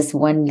 there's this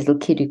one little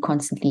kid who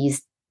constantly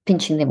is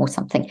pinching them or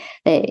something,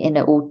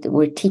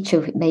 or a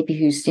teacher maybe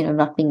who's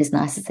not being as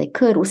nice as they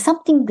could, or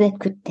something that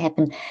could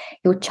happen.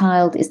 Your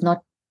child is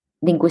not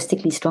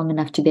linguistically strong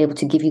enough to be able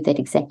to give you that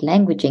exact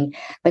languaging,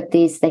 but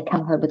they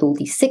come home with all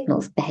these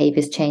signals,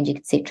 behaviors changing,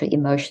 etc.,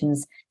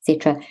 emotions,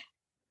 etc.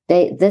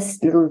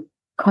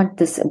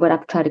 What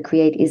I've tried to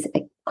create is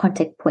a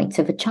contact point.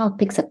 So if a child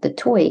picks up the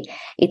toy,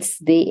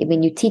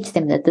 when you teach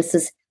them that this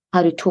is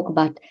how to talk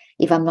about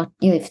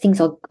if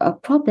things are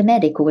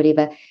problematic or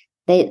whatever,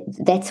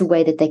 that's a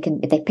way that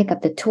if they pick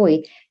up the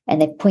toy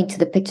and they point to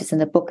the pictures in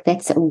the book,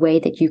 that's a way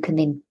that you can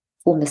then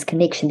form this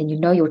connection. Then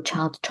your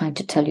child's trying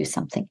to tell you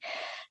something.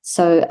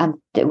 So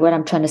what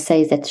I'm trying to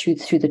say is that through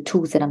the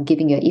tools that I'm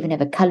giving you, I even have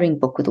a coloring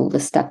book with all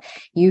this stuff.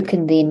 You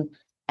can then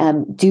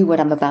do what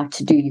I'm about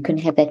to do. You can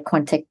have that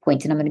contact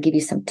point, and I'm going to give you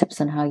some tips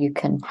on how you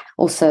can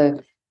also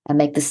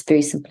make this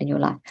very simple in your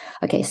life.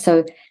 Okay,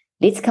 so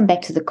let's come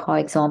back to the car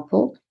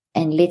example,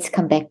 and let's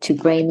come back to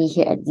Brainy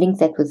here. Link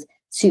that with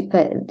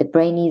the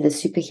Brainy, the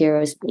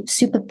superhero's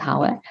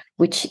superpower,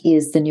 which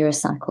is the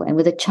neurocycle. And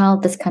with a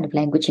child, this kind of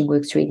languaging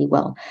works really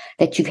well.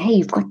 That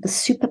you've got the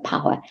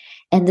superpower,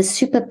 and the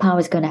superpower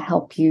is going to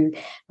help you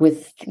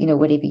with,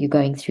 whatever you're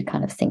going through,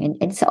 kind of thing.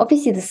 And so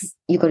obviously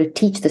you've got to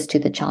teach this to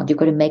the child. You've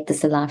got to make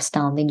this a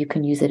lifestyle, and then you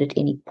can use it at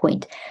any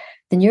point.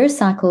 The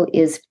neurocycle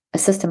is a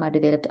system I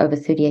developed over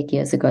 38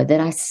 years ago that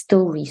I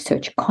still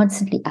research,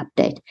 constantly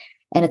update.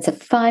 And it's a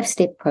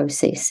 5-step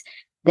process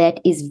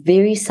that is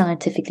very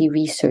scientifically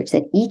researched,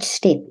 that each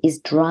step is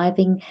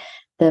driving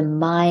the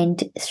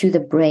mind through the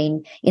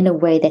brain in a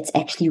way that's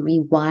actually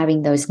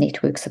rewiring those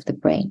networks of the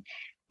brain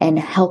and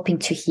helping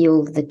to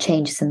heal the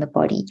changes in the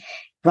body,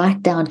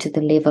 right down to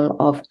the level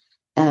of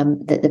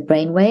the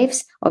brain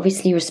waves,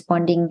 obviously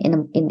responding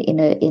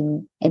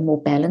in a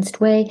more balanced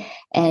way,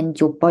 and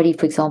your body,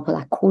 for example,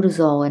 like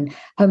cortisol and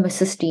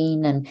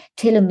homocysteine and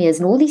telomeres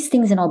and all these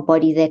things in our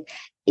body that,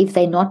 if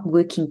they're not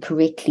working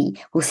correctly,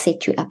 will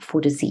set you up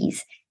for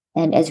disease.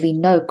 And as we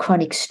know,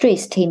 chronic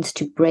stress tends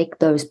to break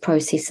those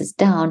processes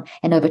down,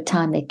 and over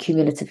time, they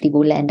cumulatively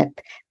will end up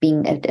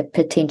being a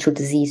potential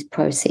disease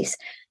process.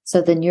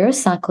 So the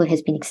neurocycle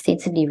has been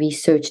extensively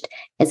researched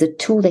as a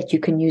tool that you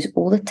can use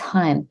all the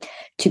time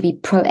to be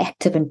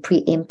proactive and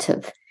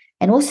preemptive,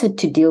 and also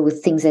to deal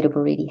with things that have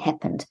already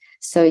happened.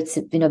 So it's,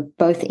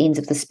 both ends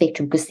of the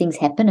spectrum, because things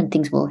happen and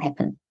things will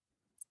happen.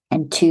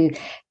 And to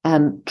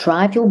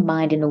drive your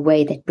mind in a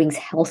way that brings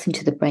health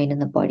into the brain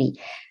and the body,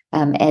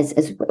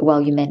 as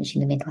while you're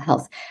managing the mental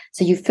health.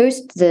 So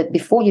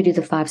before you do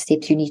the 5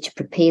 steps, you need to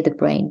prepare the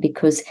brain,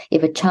 because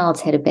if a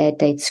child's had a bad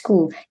day at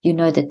school, you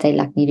know that they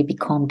need to be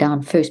calmed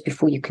down first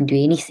before you can do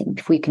anything,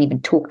 before you can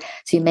even talk.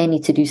 So you may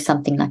need to do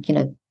something like,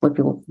 what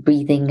we call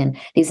breathing, and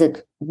there's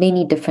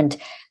many different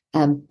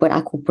what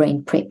I call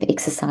brain prep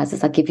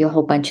exercises. I give you a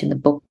whole bunch in the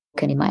book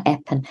and in my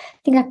app. And I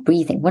think like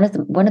breathing, one of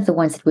the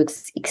ones that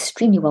works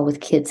extremely well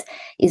with kids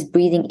is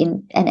breathing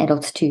in, and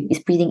adults too, is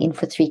breathing in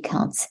for 3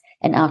 counts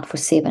and out for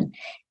 7.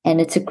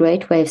 And it's a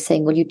great way of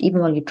saying, well,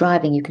 even while you're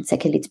driving, you can say,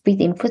 okay, let's breathe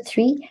in for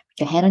 3, put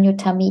your hand on your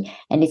tummy,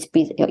 and let's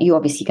breathe. You're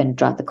obviously going to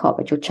drive the car,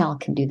 but your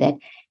child can do that.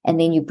 And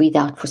then you breathe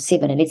out for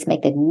 7, and let's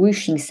make that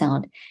whooshing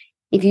sound.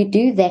 If you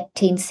do that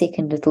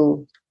 10-second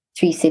little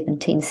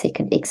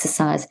 10-second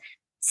exercise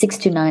 6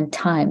 to 9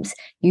 times,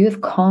 you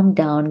have calmed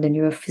down the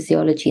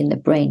neurophysiology in the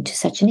brain to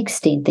such an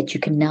extent that you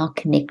can now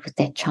connect with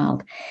that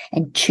child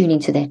and tune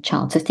into that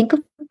child. So think of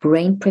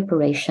brain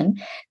preparation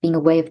being a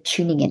way of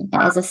tuning in.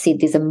 And as I said,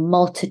 there's a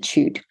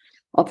multitude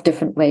of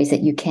different ways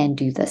that you can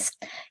do this.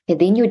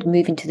 Okay, then you would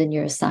move into the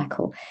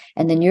neurocycle.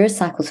 And the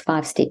neurocycle's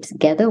 5 steps: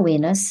 gather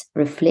awareness,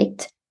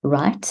 reflect,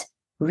 write,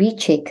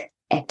 recheck,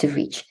 active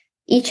reach.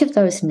 Each of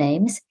those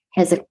names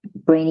has a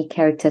brainy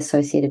character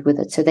associated with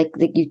it. So that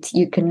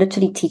you can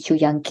literally teach your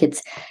young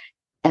kids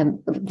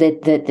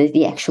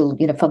the actual,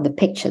 from the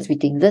pictures, we're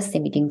doing this,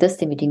 then we're doing this,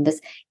 then we're doing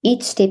this.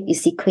 Each step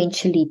is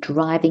sequentially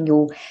driving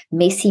your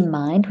messy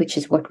mind, which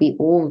is what we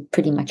all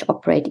pretty much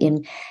operate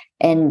in,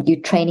 and you're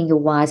training your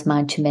wise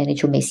mind to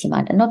manage your messy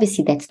mind. And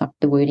obviously that's not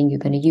the wording you're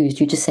going to use.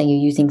 You're just saying you're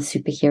using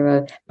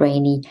superhero.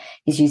 Brainy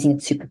is using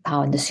its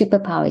superpower, and the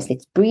superpower is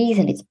let's breathe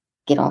and let's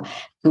get our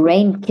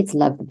brain. Kids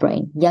love the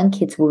brain. Young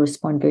kids will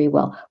respond very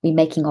well. We're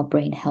making our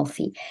brain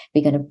healthy.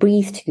 We're going to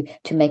breathe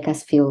to make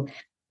us feel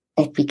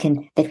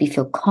that we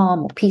feel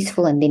calm or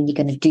peaceful, and then you're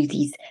going to do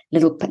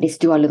let's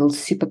do our little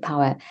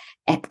superpower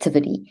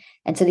activity.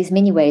 And so there's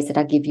many ways that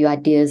I give you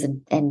ideas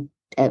and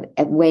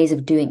ways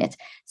of doing it.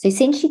 So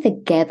essentially, the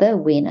gather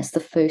awareness, the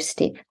first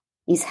step,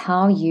 is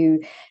how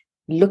you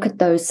look at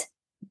those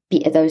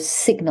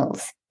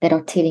signals that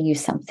are telling you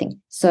something.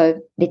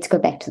 So let's go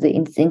back to the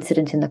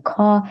incident in the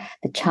car.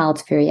 The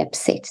child's very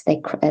upset.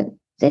 So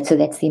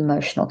that's the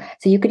emotional.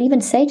 So you could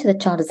even say to the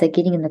child as they're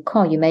getting in the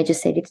car, you may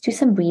just say, let's do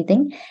some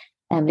breathing.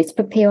 Let's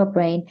prepare our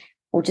brain,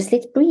 or just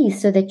let's breathe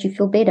so that you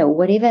feel better,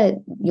 whatever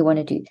you want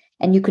to do.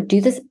 And you could do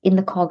this in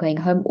the car going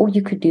home, or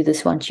you could do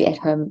this once you're at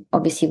home,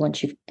 obviously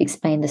once you've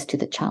explained this to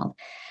the child.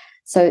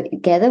 So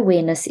gather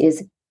awareness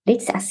is,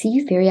 I see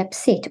you very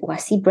upset, or I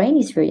see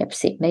Brainy's very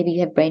upset. Maybe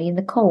you have Brainy in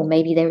the car, or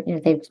maybe they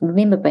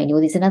remember Brainy, or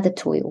there's another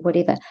toy, or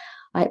whatever.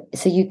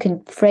 So you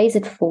can phrase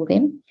it for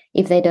them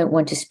if they don't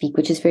want to speak,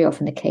 which is very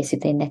often the case if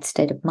they're in that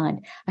state of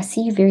mind. I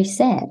see you very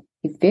sad.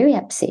 You're very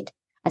upset.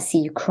 I see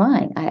you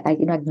crying. I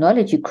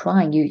acknowledge you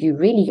crying. You're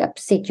really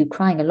upset. You're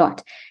crying a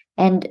lot.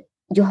 And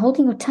you're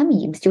holding your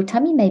tummy. Your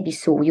tummy may be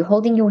sore. You're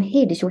holding your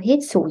head. Is your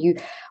head sore?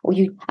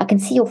 I can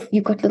see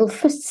you've got little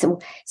fists.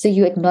 So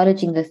you're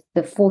acknowledging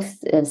the fourth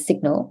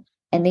signal.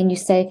 And then you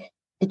say,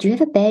 did you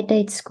have a bad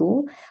day at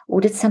school? Or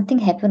did something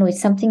happen? Or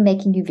is something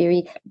making you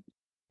very,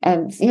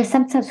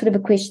 sometimes sort of a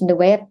question. The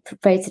way I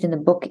phrase it in the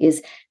book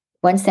is,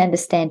 once they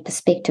understand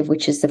perspective,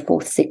 which is the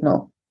fourth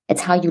signal, it's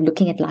how you're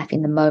looking at life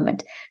in the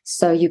moment.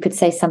 So you could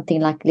say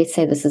something like, let's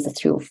say this is a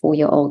 3 or 4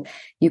 year old.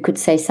 You could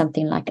say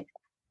something like,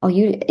 are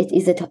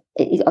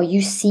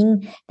you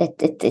seeing that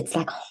it's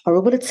like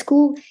horrible at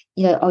school?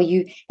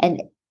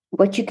 And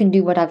what you can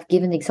do,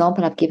 the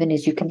example I've given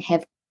is you can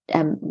have,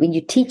 when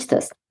you teach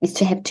this, is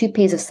to have 2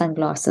 pairs of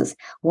sunglasses,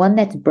 one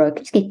that's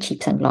broken, just get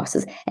cheap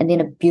sunglasses, and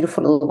then a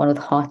beautiful little one with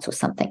hearts or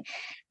something.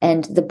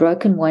 And the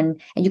broken one,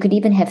 and you could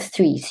even have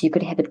 3, so you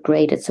could have it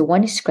graded. So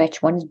one is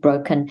scratched, one is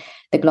broken,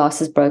 the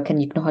glass is broken,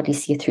 you can hardly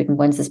see it through it, and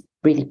one's this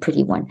really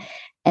pretty one.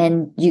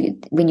 And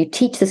when you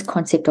teach this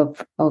concept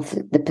of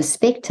the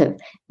perspective,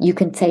 you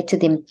can say to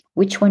them,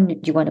 which one do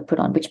you want to put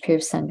on? Which pair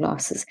of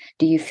sunglasses?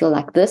 Do you feel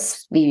like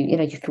this?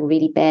 You feel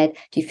really bad?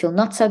 Do you feel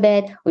not so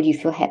bad? Or do you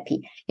feel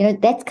happy?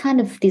 That's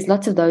there's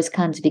lots of those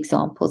kinds of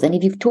examples. And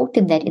if you've taught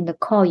them that in the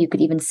car, you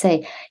could even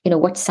say,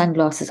 what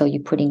sunglasses are you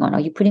putting on? Are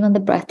you putting on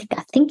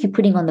I think you're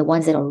putting on the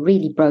ones that are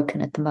really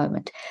broken at the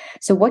moment.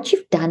 So what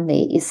you've done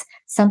there is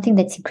something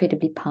that's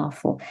incredibly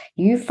powerful.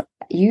 You've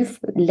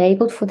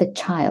labeled for the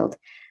child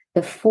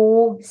the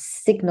 4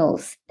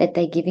 signals that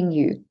they're giving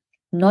you,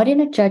 not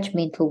in a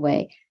judgmental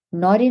way,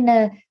 not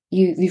in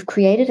you've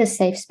created a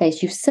safe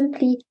space. You've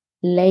simply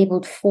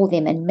labeled for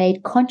them and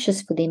made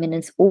conscious for them in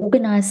an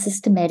organized,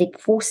 systematic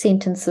 4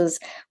 sentences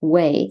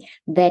way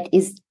that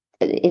is,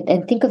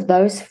 and think of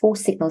those 4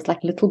 signals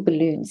like little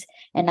balloons,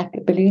 and like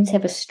balloons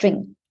have a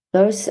string.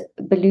 Those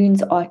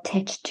balloons are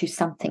attached to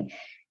something.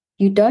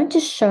 You don't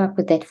just show up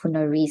with that for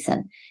no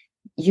reason.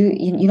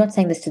 You're not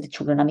saying this to the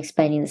children. I'm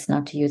explaining this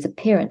now to you as a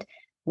parent.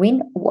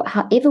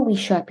 However we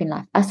show up in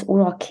life, us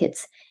or our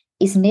kids,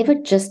 is never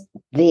just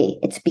there.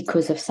 It's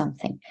because of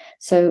something.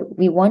 So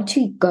we want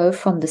to go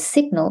from the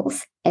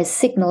signals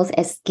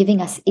as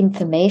giving us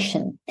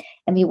information.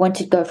 And we want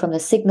to go from the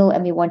signal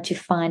and we want to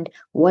find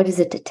what is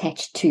it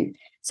attached to.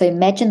 So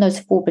imagine those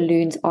 4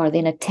 balloons are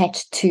then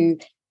attached to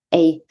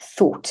a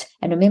thought.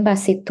 And remember, I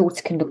said thoughts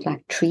can look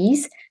like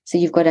trees. So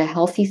you've got a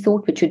healthy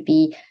thought, which would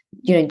be,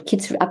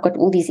 kids, I've got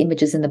all these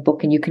images in the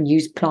book, and you can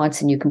use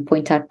plants and you can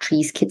point out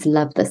trees. Kids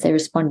love this. They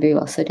respond very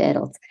well. So do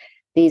adults.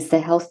 There's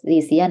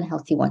the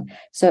unhealthy one.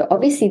 So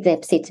obviously they're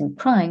upset and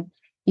crying.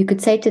 You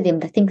could say to them,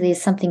 I think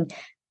there's something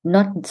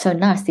not so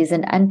nice. There's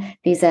an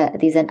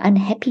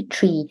unhappy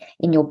tree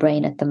in your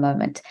brain at the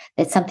moment.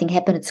 That something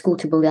happened at school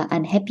to build an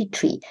unhappy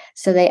tree.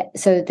 So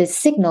the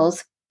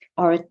signals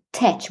are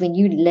attached. When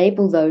you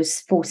label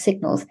those 4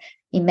 signals,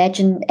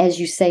 imagine as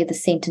you say the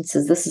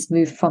sentences, this is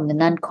moved from the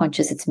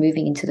non-conscious, it's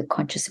moving into the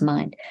conscious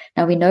mind.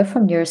 Now, we know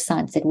from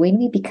neuroscience that when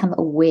we become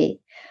aware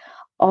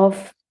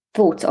of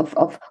thoughts,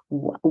 of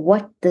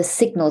what the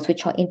signals,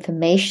 which are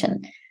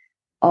information,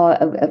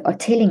 are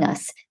telling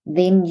us,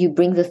 then you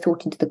bring the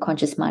thought into the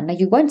conscious mind. Now,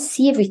 you won't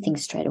see everything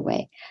straight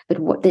away, but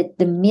what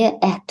the mere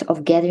act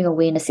of gathering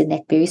awareness in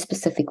that very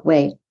specific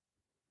way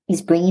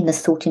is bringing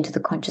this thought into the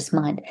conscious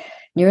mind.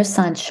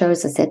 Neuroscience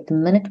shows us that the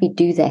minute we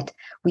do that,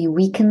 we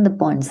weaken the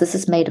bonds. This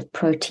is made of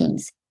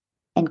proteins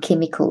and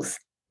chemicals,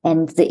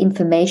 and the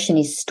information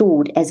is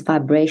stored as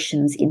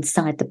vibrations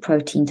inside the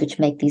proteins which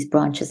make these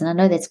branches. And I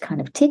know that's kind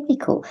of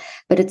technical,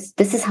 but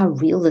this is how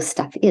real this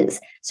stuff is.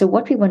 So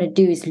what we want to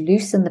do is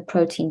loosen the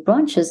protein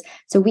branches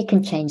so we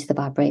can change the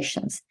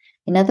vibrations.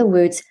 In other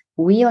words,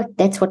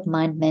 that's what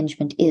mind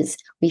management is.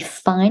 We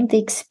find the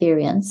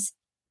experience,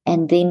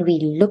 and then we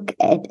look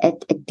at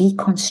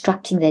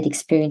deconstructing that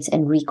experience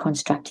and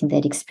reconstructing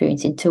that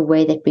experience into a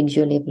way that brings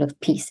you a level of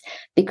peace.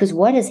 Because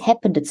what has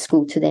happened at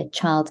school to that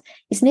child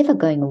is never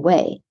going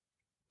away.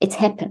 It's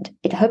happened.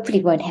 It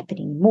hopefully won't happen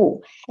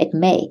anymore. It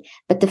may,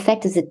 but the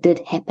fact is it did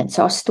happen.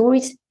 So our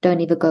stories don't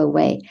ever go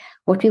away.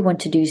 What we want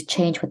to do is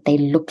change what they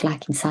look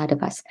like inside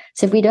of us.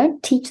 So if we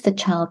don't teach the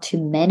child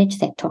to manage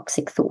that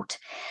toxic thought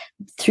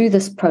through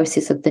this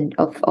process of the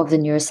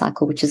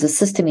neurocycle, which is a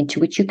system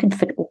into which you can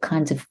fit all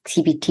kinds of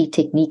CBT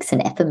techniques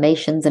and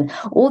affirmations and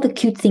all the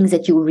cute things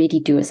that you already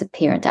do as a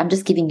parent. I'm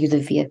just giving you the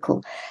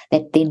vehicle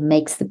that then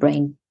makes the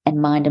brain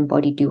and mind and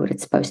body do what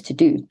it's supposed to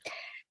do.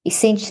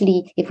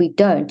 Essentially, if we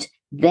don't,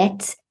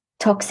 that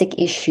toxic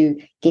issue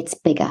gets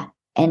bigger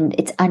and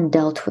it's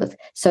undealt with.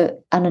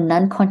 So on an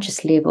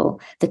unconscious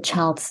level, the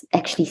child's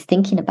actually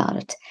thinking about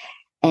it.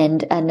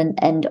 And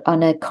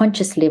on a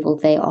conscious level,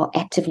 they are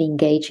actively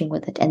engaging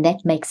with it, and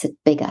that makes it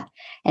bigger.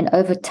 And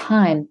over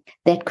time,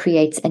 that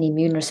creates an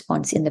immune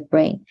response in the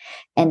brain.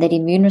 And that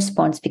immune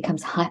response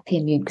becomes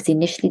hyperimmune, because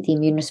initially the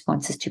immune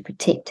response is to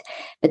protect.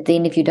 But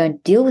then if you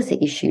don't deal with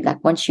the issue,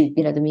 like once the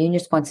immune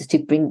response is to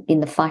bring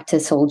in the fighter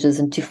soldiers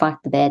and to fight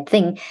the bad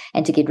thing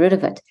and to get rid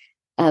of it.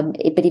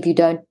 But if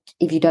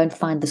you don't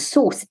find the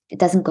source, it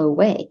doesn't go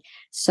away.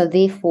 So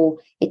therefore,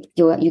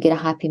 you get a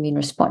hyperimmune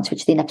response,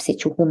 which then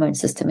upsets your hormone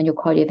system and your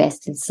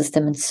cardiovascular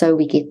system. And so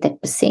we get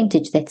that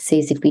percentage that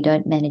says if we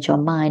don't manage our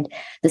mind,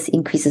 this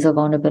increases our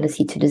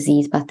vulnerability to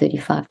disease by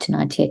 35 to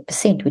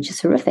 98%, which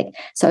is horrific.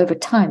 So over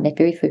time, that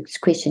very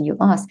first question you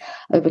asked,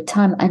 over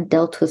time,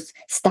 undealt with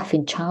stuff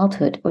in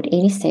childhood or at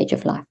any stage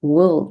of life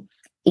will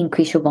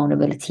increase your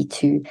vulnerability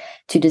to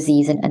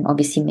disease and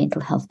obviously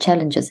mental health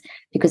challenges,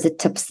 because it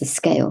tips the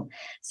scale.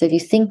 So if you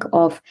think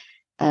of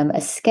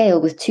a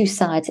scale with 2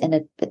 sides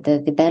and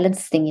the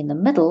balance thing in the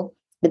middle,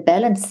 the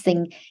balance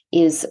thing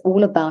is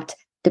all about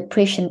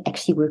depression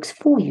actually works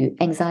for you.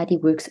 Anxiety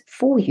works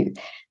for you.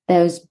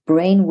 Those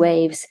brain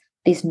waves,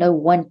 there's no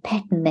one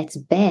pattern that's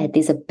bad.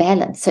 There's a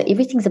balance. So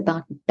everything's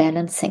about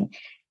balancing.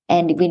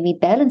 And when we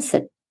balance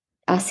it,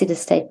 I said a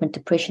statement,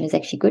 depression is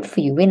actually good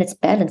for you. When it's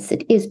balanced,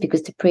 it is,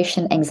 because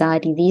depression,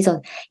 anxiety, these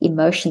are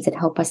emotions that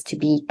help us to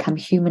become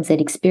humans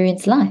that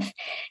experience life.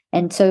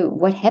 And so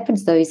what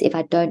happens though is if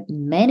I don't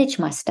manage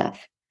my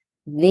stuff,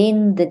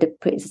 then the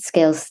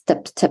scale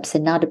tips,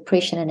 and now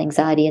depression and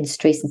anxiety and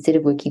stress, instead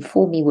of working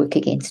for me, work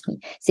against me.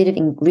 Instead of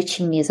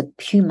enriching me as a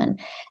human,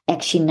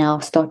 actually now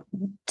start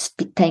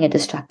playing a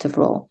destructive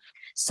role.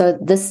 So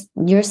this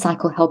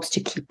neurocycle helps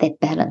to keep that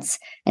balance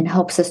and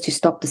helps us to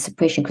stop the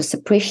suppression, because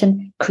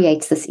suppression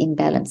creates this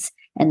imbalance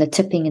and the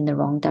tipping in the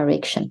wrong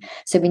direction.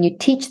 So when you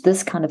teach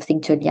this kind of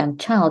thing to a young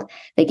child,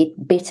 they get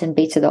better and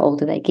better the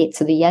older they get.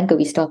 So the younger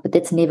we start, but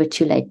that's never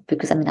too late,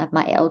 because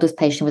my eldest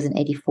patient was an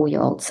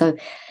 84-year-old. So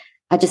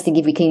I just think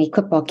if we can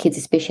equip our kids,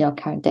 especially in our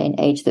current day and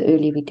age, the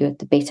earlier we do it,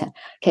 the better.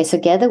 Okay, so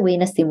gather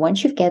awareness. Then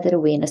once you've gathered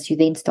awareness, you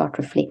then start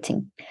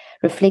reflecting.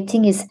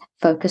 Reflecting is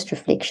focused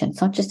reflection.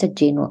 It's not just a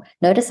general.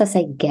 Notice I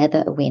say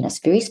gather awareness,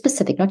 very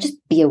specific, not just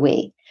be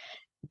aware.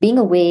 Being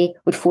aware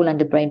would fall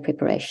under brain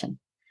preparation.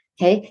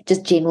 Okay,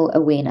 just general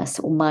awareness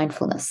or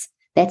mindfulness.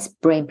 That's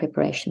brain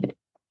preparation. But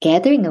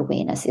gathering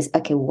awareness is,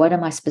 okay, what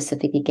am I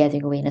specifically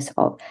gathering awareness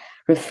of?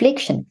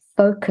 Reflection,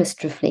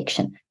 focused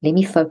reflection. Let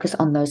me focus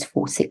on those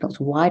 4 signals.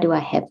 Why do I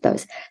have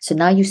those? So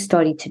now you're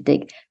starting to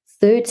dig.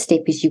 Third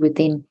step is you would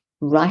then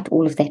write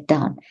all of that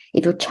down.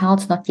 If your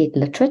child's not yet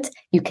literate,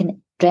 you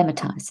can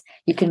dramatize.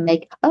 You can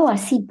make, I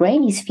see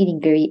Brainy's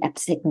feeling very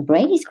upset, and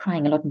Brainy's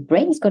crying a lot, and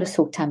Brainy's got a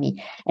sore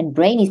tummy, and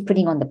Brainy's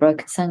putting on the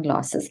broken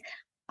sunglasses.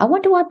 I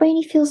wonder why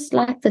Brainy feels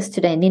like this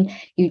today. And then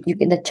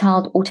the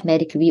child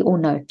automatically, we all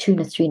know, 2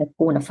 and a 3 and a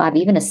 4 and a 5,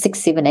 even a 6,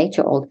 7,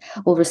 8-year-old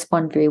will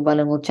respond very well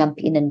and will jump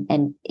in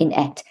and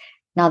enact.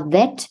 Now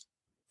that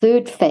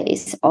third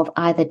phase of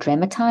either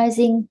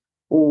dramatizing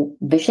or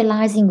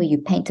visualizing, where you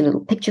paint a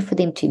little picture for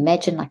them to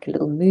imagine, like a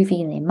little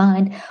movie in their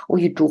mind, or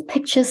you draw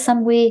pictures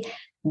somewhere,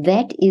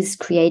 that is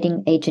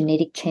creating a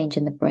genetic change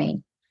in the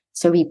brain.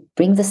 So we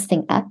bring this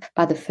thing up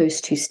by the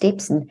first 2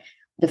 steps, and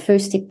the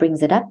first step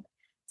brings it up.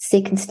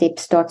 Second step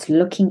starts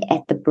looking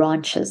at the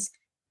branches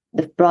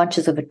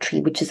of a tree,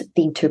 which is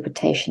the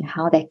interpretation,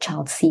 how that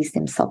child sees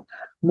themselves,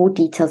 more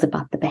details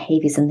about the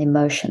behaviors and the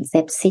emotions.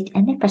 They're upset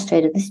and they're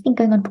frustrated. This has been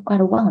going on for quite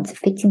a while. It's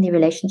affecting their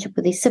relationship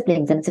with their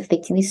siblings, and it's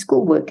affecting their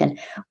schoolwork and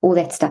all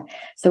that stuff.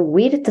 So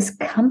where did this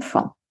come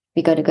from?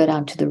 We've got to go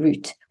down to the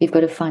root. We've got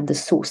to find the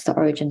source, the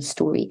origin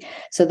story.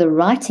 So the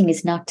writing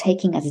is now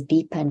taking us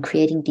deeper and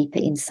creating deeper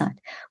insight.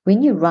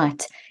 When you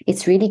write,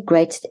 it's really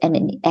great, and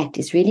in act,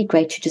 it's really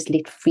great to just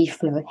let free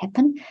flow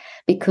happen,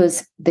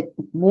 because the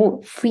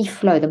more free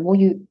flow, the more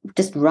you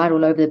just write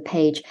all over the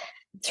page,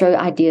 throw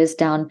ideas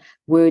down,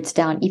 words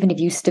down, even if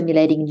you're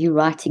stimulating and you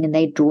writing and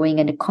they're drawing,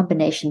 and a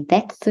combination,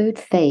 that third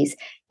phase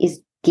is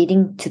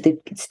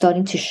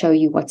starting to show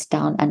you what's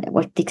down and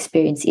what the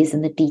experience is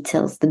and the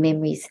details, the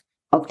memories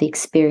of the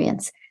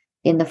experience.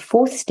 Then the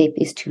fourth step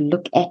is to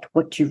look at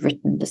what you've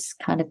written, this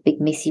kind of big,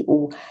 messy,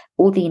 or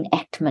the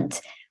enactment,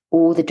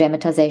 or the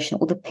dramatization,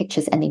 or the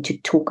pictures, and then to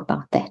talk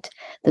about that.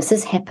 This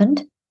has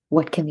happened.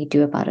 What can we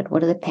do about it?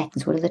 What are the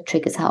patterns? What are the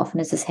triggers? How often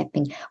is this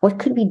happening? What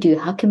could we do?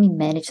 How can we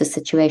manage the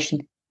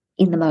situation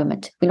in the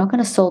moment? We're not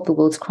going to solve the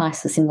world's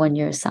crisis in 1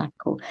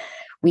 neurocycle.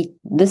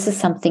 This is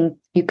something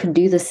you can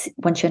do this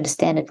once you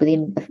understand it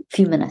within a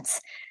few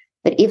minutes.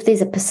 But if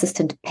there's a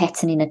persistent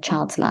pattern in a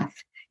child's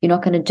life, you're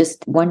not going to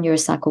just, 1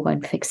 neurocycle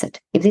won't fix it.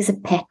 If there's a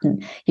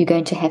pattern, you're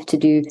going to have to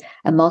do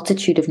a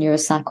multitude of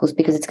neurocycles,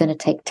 because it's going to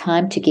take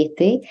time to get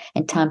there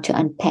and time to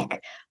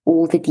unpack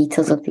all the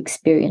details of the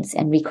experience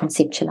and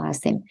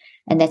reconceptualize them.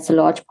 And that's a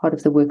large part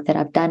of the work that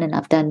I've done.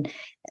 And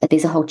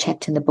there's a whole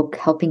chapter in the book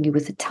helping you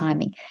with the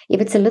timing.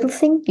 If it's a little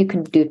thing, you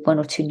can do it 1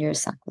 or 2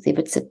 neurocycles. If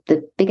it's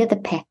the bigger the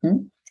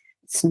pattern,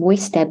 it's more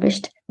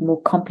established, more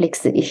complex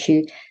the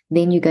issue,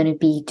 then you're going to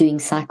be doing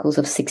cycles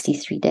of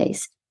 63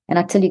 days. And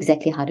I'll tell you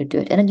exactly how to do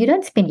it. And you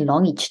don't spend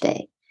long each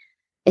day.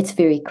 It's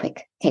very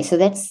quick. Okay, so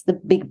that's the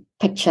big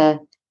picture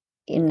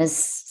in as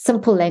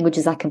simple language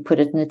as I can put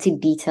it, and it's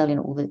in detail in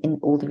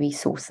all the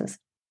resources.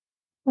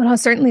 Well, I'll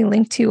certainly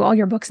link to all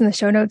your books in the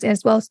show notes,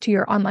 as well as to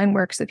your online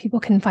work, so people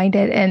can find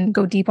it and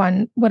go deep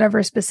on whatever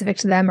is specific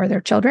to them or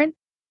their children.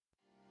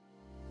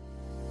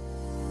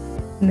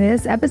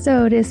 This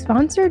episode is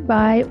sponsored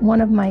by one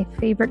of my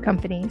favorite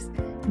companies,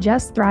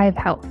 Just Thrive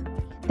Health.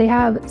 They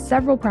have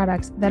several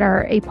products that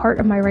are a part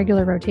of my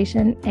regular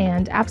rotation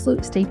and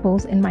absolute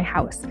staples in my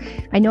house.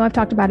 I know I've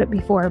talked about it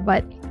before,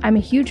 but I'm a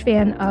huge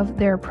fan of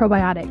their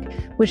probiotic,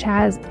 which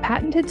has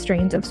patented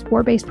strains of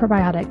spore-based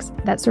probiotics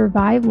that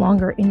survive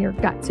longer in your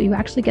gut, so you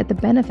actually get the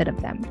benefit of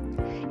them.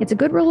 It's a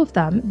good rule of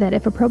thumb that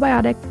if a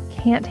probiotic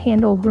can't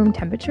handle room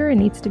temperature and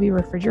needs to be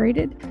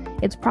refrigerated,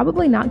 it's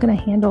probably not going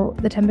to handle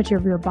the temperature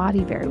of your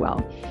body very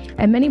well.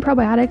 And many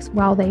probiotics,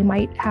 while they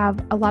might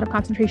have a lot of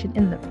concentration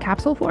in the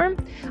capsule form,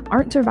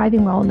 aren't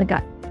surviving well in the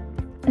gut.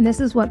 And this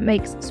is what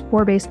makes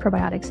spore-based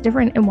probiotics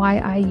different and why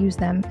I use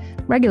them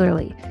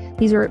regularly.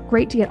 These are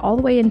great to get all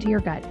the way into your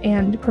gut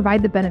and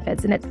provide the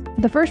benefits. And it's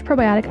the first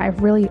probiotic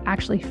I've really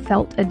actually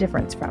felt a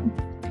difference from.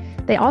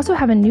 They also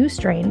have a new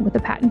strain with a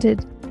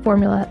patented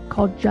formula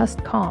called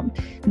Just Calm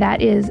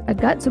that is a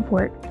gut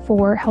support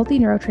for healthy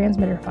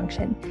neurotransmitter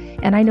function.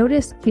 And I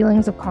noticed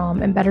feelings of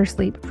calm and better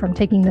sleep from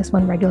taking this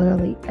one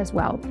regularly as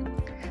well.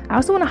 I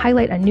also want to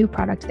highlight a new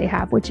product they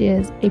have, which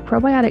is a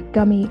probiotic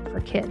gummy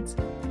for kids.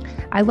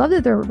 I love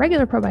that the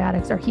regular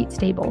probiotics are heat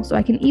stable, so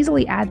I can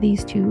easily add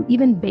these to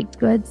even baked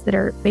goods that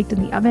are baked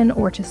in the oven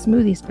or to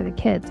smoothies for the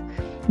kids.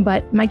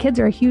 But my kids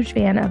are a huge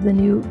fan of the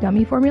new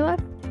gummy formula,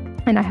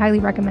 and I highly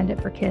recommend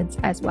it for kids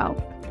as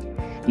well.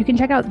 You can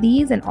check out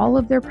these and all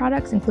of their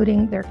products,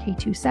 including their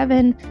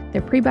K27,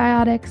 their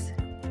prebiotics,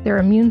 their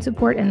immune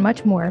support, and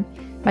much more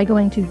by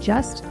going to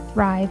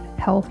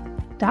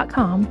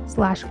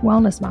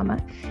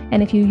justthrivehealth.com/wellnessmama.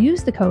 And if you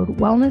use the code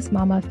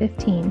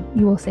wellnessmama15,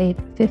 you will save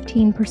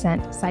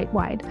 15%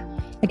 site-wide.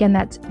 Again,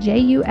 that's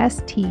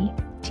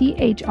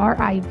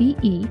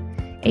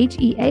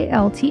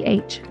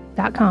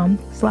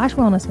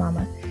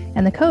justthrivehealth.com/wellnessmama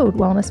and the code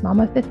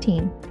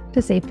wellnessmama15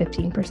 to save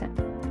 15%.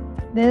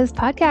 This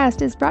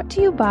podcast is brought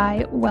to you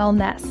by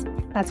Wellness.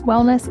 That's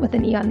wellness with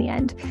an E on the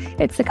end.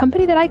 It's the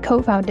company that I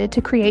co-founded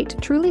to create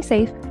truly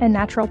safe and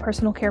natural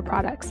personal care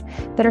products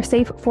that are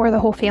safe for the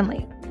whole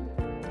family.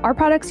 Our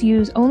products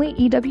use only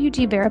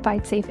EWG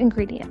verified safe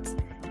ingredients,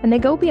 and they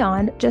go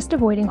beyond just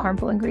avoiding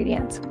harmful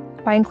ingredients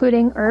by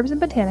including herbs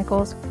and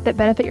botanicals that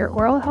benefit your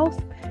oral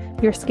health,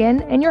 your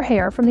skin, and your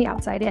hair from the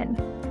outside in.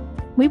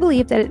 We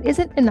believe that it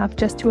isn't enough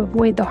just to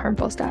avoid the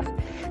harmful stuff,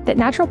 that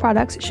natural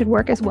products should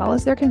work as well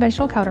as their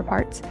conventional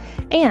counterparts,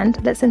 and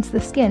that since the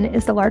skin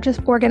is the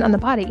largest organ on the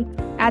body,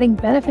 adding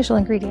beneficial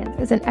ingredients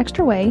is an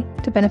extra way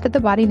to benefit the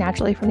body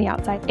naturally from the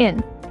outside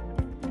in.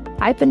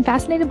 I've been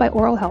fascinated by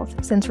oral health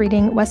since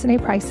reading Weston A.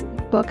 Price's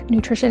book,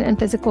 Nutrition and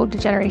Physical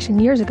Degeneration,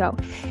 years ago,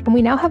 and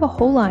we now have a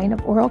whole line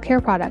of oral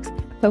care products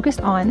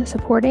focused on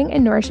supporting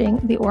and nourishing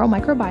the oral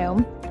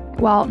microbiome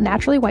while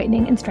naturally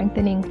whitening and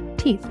strengthening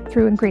teeth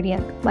through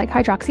ingredients like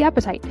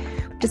hydroxyapatite,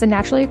 which is a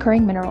naturally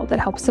occurring mineral that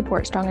helps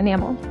support strong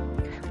enamel.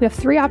 We have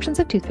 3 options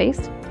of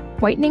toothpaste: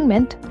 whitening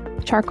mint,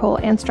 charcoal,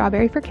 and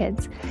strawberry for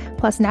kids,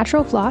 plus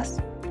natural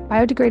floss,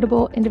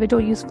 biodegradable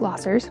individual use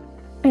flossers,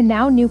 and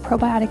now new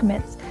probiotic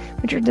mints,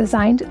 which are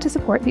designed to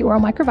support the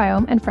oral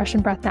microbiome and freshen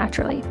breath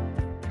naturally.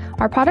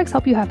 Our products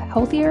help you have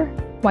healthier,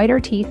 whiter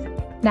teeth,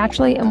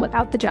 naturally and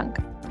without the junk.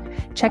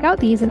 Check out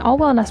these and all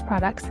wellness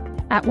products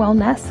at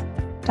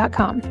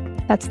wellness.com.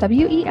 That's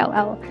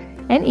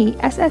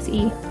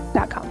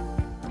WELLNESSE.com.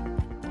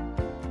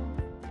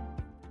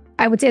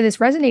 I would say this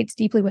resonates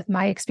deeply with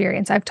my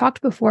experience. I've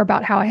talked before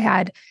about how I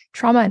had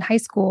trauma in high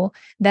school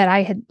that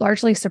I had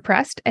largely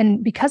suppressed.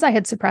 And because I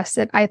had suppressed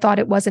it, I thought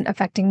it wasn't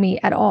affecting me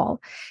at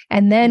all.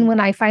 And then when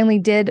I finally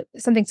did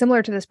something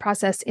similar to this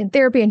process in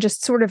therapy and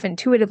just sort of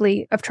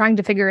intuitively of trying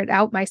to figure it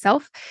out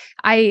myself,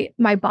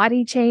 my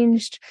body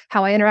changed,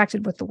 how I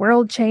interacted with the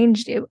world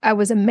changed. I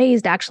was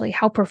amazed actually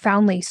how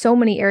profoundly so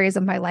many areas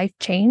of my life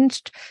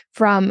changed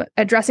from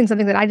addressing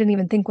something that I didn't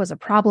even think was a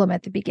problem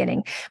at the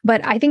beginning.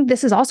 But I think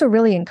this is also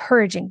really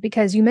encouraging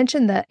because you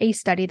mentioned the ACE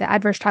study, the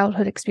adverse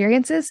childhood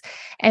experiences.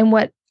 And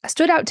what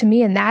stood out to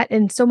me in that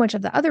and so much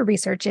of the other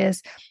research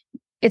is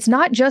it's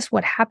not just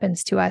what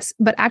happens to us,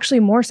 but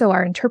actually more so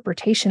our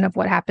interpretation of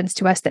what happens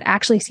to us that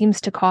actually seems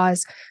to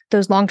cause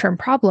those long-term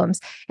problems.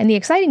 And the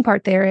exciting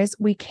part there is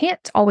we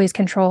can't always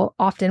control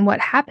often what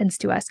happens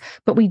to us,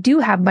 but we do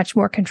have much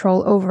more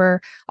control over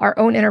our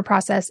own inner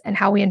process and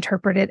how we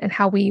interpret it and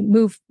how we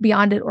move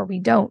beyond it or we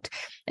don't.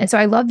 And so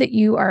I love that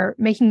you are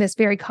making this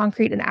very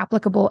concrete and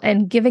applicable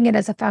and giving it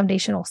as a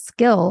foundational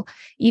skill,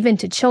 even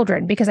to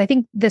children, because I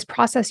think this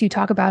process you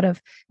talk about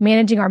of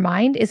managing our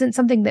mind isn't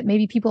something that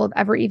maybe people have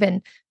ever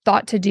even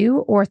thought to do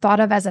or thought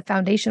of as a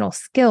foundational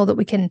skill that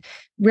we can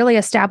really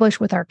establish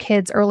with our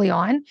kids early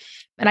on.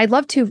 And I'd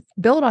love to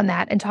build on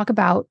that and talk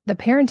about the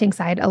parenting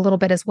side a little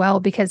bit as well,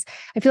 because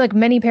I feel like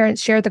many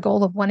parents share the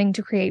goal of wanting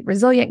to create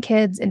resilient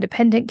kids,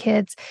 independent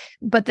kids,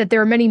 but that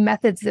there are many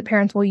methods that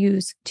parents will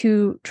use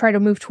to try to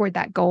move toward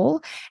that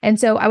goal. And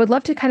so I would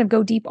love to kind of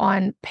go deep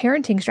on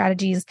parenting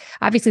strategies,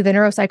 obviously the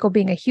neurocycle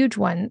being a huge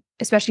one,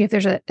 especially if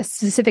there's a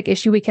specific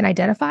issue we can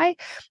identify.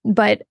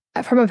 But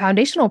from a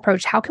foundational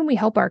approach, how can we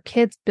help our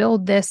kids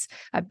build this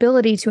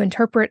ability to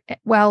interpret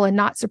well and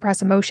not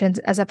suppress emotions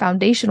as a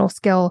foundational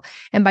skill?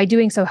 And by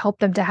doing so, help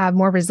them to have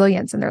more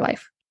resilience in their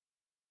life?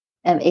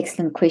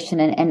 Excellent question.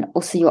 And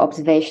also your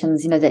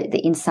observations,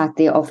 the insight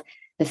there of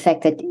the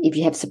fact that if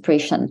you have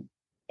suppression,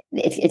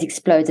 it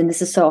explodes. And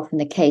this is so often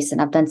the case.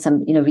 And I've done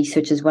some,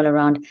 research as well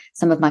around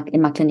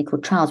in my clinical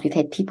trials. We've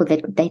had people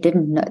that they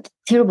didn't know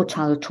terrible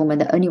childhood trauma.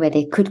 The only way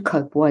they could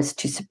cope was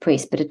to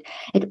suppress. But it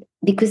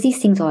because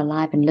these things are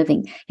alive and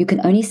living, you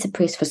can only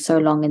suppress for so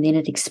long and then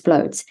it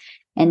explodes.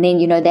 And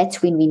then,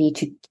 that's when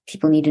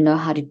people need to know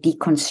how to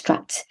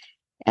deconstruct,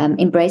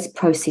 embrace,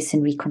 process,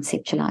 and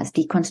reconceptualize,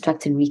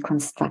 deconstruct and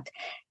reconstruct,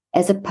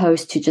 as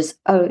opposed to just,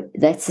 oh,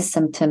 that's a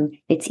symptom,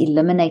 let's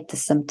eliminate the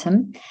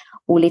symptom.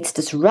 Or let's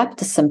disrupt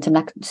the symptom,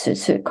 like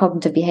so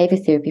cognitive behavior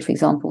therapy, for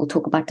example, will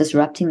talk about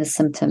disrupting the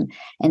symptom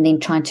and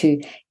then trying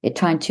to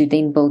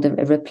then build a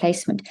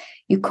replacement.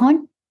 You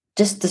can't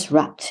just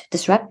disrupt.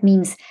 Disrupt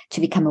means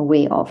to become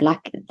aware of,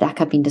 like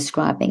I've been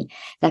describing,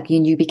 like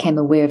you became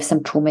aware of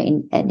some trauma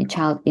in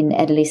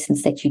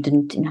adolescence that you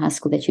didn't, in high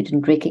school that you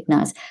didn't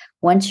recognize.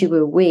 Once you were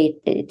aware,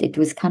 it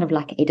was kind of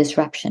like a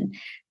disruption.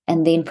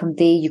 And then from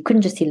there, you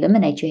couldn't just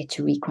eliminate, you had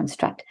to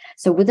reconstruct.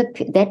 So with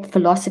that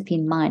philosophy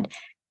in mind,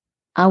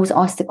 I was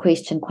asked the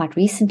question quite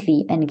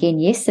recently, and again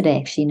yesterday,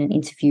 actually, in an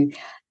interview,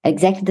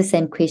 exactly the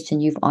same question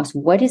you've asked.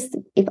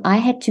 If I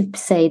had to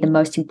say the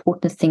most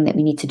important thing that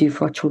we need to do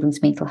for our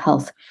children's mental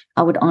health,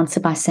 I would answer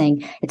by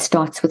saying it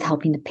starts with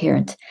helping the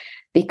parent,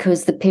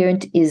 because the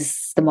parent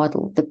is the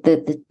model.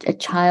 A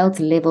child's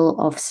level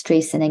of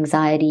stress and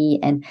anxiety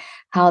and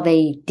how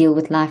they deal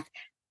with life,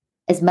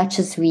 as much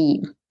as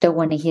we don't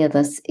want to hear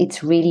this,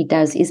 it really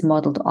is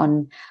modeled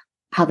on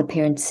how the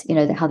parents,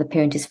 how the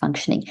parent is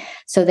functioning.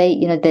 So they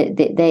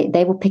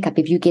will pick up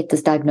if you get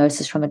this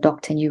diagnosis from a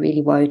doctor and you're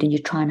really worried and you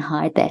try and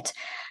hide that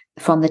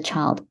from the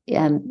child.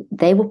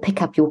 They will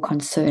pick up your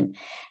concern.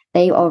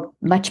 They are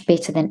much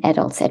better than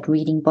adults at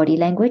reading body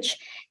language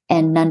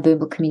and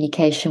nonverbal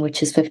communication,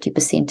 which is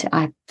 50%.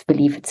 I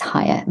believe it's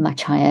higher,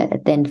 much higher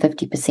than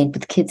 50%.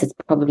 With kids, it's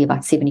probably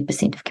about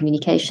 70% of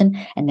communication,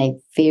 and they're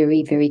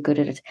very, very good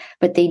at it.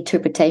 But the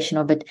interpretation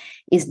of it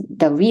is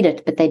they'll read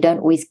it, but they don't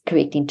always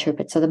correctly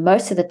interpret. So the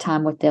most of the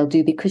time, what they'll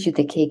do, because you're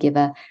the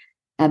caregiver,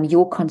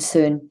 your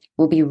concern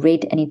will be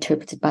read and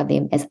interpreted by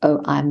them as,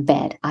 oh, I'm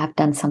bad, I've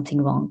done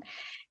something wrong,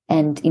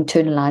 and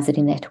internalize it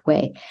in that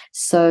way.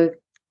 So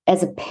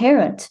as a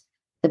parent,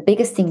 the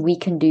biggest thing we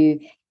can do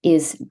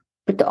is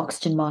put the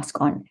oxygen mask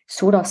on,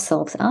 sort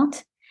ourselves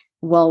out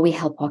while we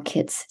help our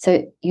kids.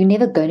 So you're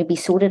never going to be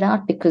sorted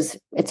out, because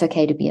it's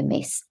okay to be a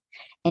mess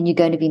and you're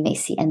going to be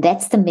messy. And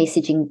that's the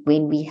messaging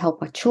when we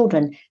help our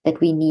children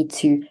that we need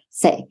to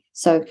say.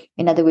 So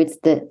in other words,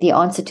 the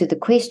answer to the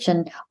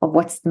question of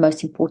what's the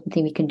most important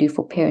thing we can do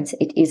for parents,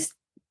 it is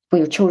for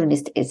your children,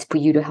 is for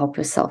you to help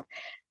yourself.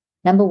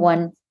 Number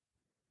one,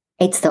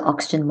 it's the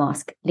oxygen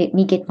mask. Let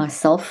me get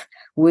myself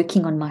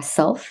working on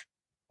myself.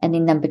 And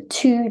then number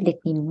two, let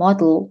me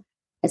model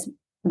as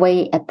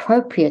way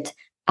appropriate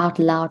out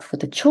loud for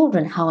the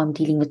children how I'm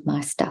dealing with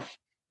my stuff.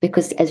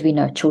 Because as we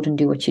know, children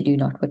do what you do,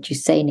 not what you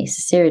say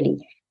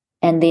necessarily.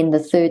 And then the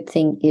third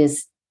thing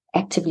is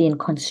actively and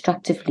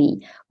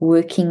constructively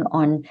working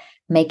on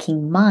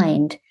making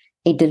mind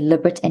a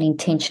deliberate and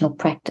intentional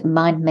practice,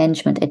 mind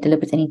management, a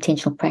deliberate and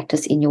intentional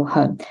practice in your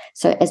home.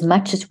 So as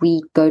much as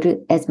we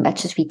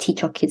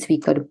teach our kids, we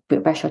go to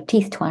brush our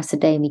teeth twice a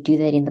day, and we do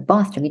that in the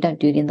bathroom. We don't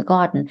do it in the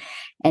garden.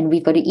 And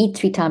we've got to eat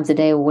 3 times a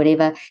day or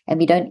whatever. And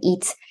we don't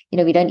eat,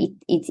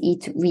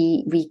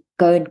 we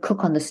go and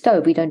cook on the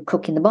stove. We don't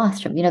cook in the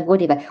bathroom,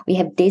 whatever. We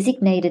have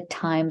designated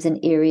times and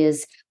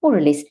areas, more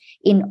or less,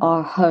 in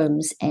our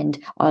homes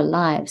and our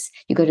lives.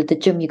 You go to the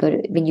gym,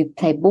 when you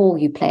play ball,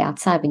 you play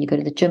outside. When you go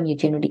to the gym, you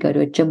generally go to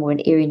a gym or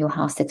an area in your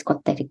house that's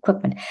got that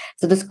equipment.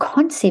 So this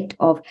concept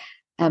of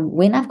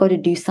when I've got to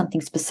do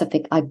something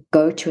specific, I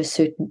go to a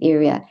certain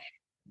area.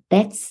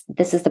 This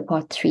is the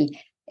part 3.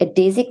 A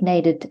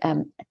designated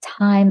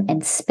time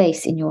and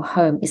space in your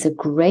home is a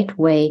great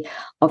way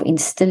of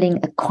instilling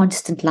a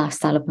constant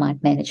lifestyle of mind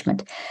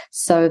management.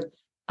 So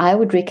I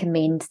would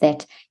recommend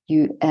that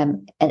you,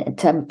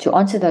 to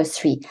answer those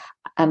 3,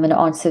 I'm going to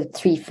answer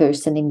 3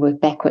 first and then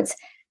work backwards.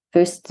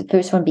 The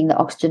first one being the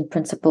oxygen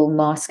principle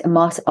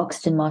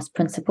oxygen mask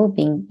principle,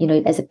 being,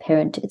 as a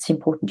parent, it's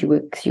important you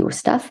work through your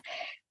stuff.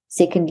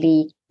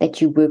 Secondly,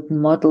 that you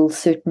model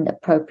certain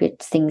appropriate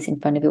things in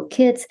front of your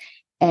kids,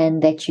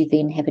 and that you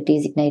then have a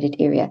designated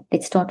area.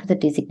 Let's start with a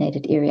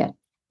designated area.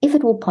 If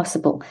at all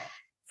possible,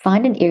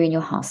 find an area in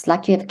your house,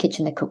 like you have a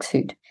kitchen that cooks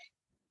food,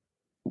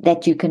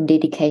 that you can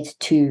dedicate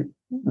to.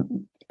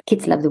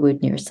 Kids love the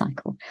word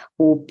neurocycle,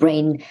 or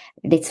brain.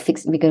 We're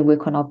going to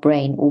work on our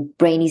brain, or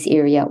Brainy's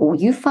area, or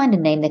you find a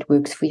name that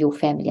works for your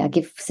family. I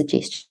give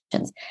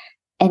suggestions.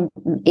 And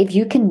if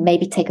you can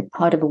maybe take a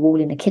part of a wall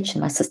in the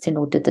kitchen, my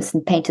sister-in-law did this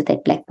and painted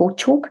that blackboard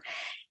chalk,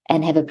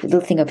 and have a little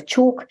thing of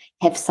chalk,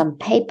 have some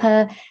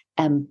paper,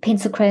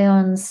 pencil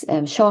crayons,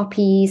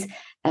 Sharpies,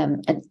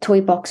 a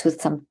toy box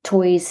with some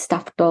toys,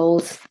 stuffed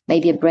dolls,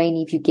 maybe a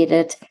Brainy if you get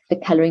it, the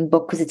coloring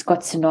book, because it's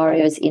got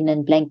scenarios in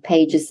and blank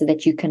pages so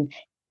that you can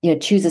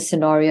choose a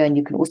scenario and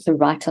you can also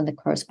write on the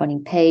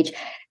corresponding page.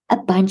 A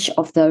bunch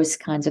of those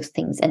kinds of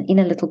things. And in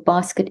a little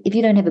basket, if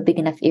you don't have a big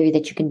enough area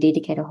that you can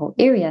dedicate a whole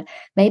area,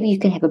 maybe you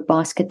can have a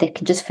basket that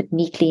can just fit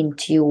neatly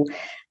into your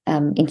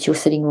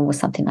sitting room or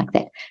something like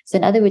that. So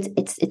in other words,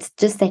 it's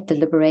just that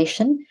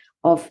deliberation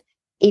of,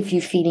 if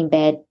you're feeling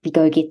bad, we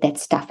go get that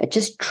stuff. It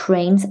just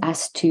trains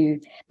us to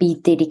be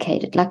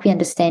dedicated. Like we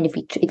understand if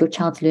your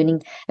child's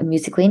learning a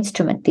musical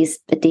instrument, there's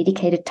a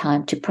dedicated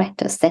time to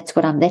practice. That's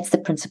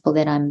the principle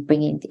that I'm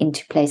bringing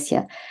into place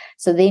here.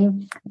 So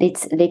then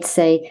let's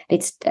say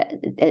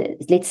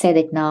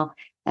that now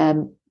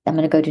I'm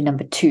going to go to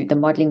number 2, the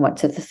modeling one.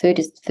 So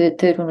the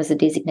third one was a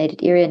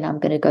designated area. Now I'm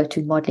going to go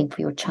to modeling for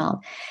your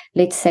child.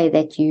 Let's say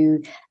that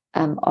you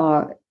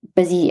are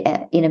busy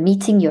in a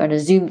meeting, you're on a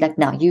Zoom, like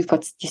now you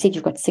said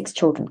you've got 6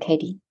 children,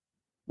 Katie.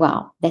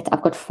 Wow,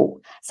 I've got 4.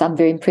 So I'm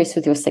very impressed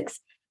with your 6.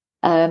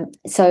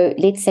 So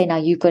let's say now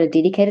you've got a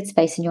dedicated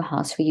space in your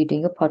house where you're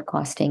doing your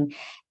podcasting,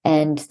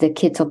 and the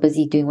kids are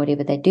busy doing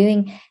whatever they're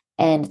doing,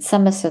 and it's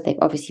summer, so they're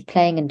obviously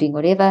playing and doing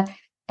whatever.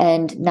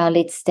 And now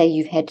let's say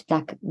you've had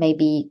like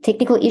maybe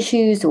technical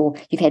issues, or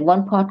you've had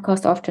one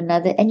podcast after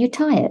another and you're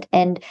tired,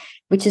 and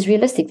which is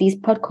realistic. These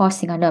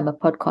podcasting, I know I'm a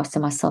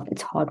podcaster myself,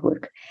 it's hard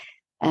work.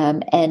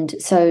 And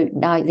so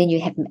now then you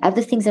have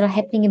other things that are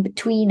happening in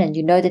between, and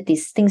you know that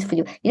there's things for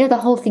you, the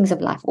whole things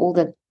of life,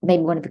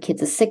 maybe one of the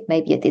kids is sick,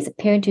 maybe there's a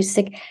parent who's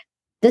sick.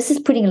 This is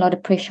putting a lot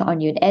of pressure on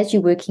you. And as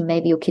you're working,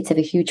 maybe your kids have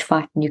a huge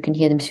fight and you can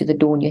hear them through the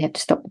door, and you have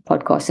to stop the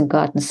podcast and go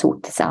out and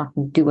sort this out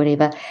and do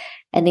whatever,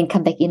 and then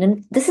come back in.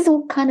 And this is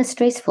all kind of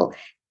stressful.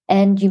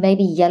 And you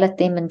maybe yell at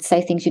them and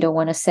say things you don't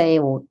want to say,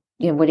 or,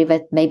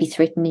 whatever, maybe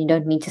threaten, you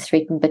don't mean to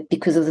threaten, but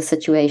because of the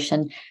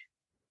situation,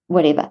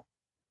 whatever.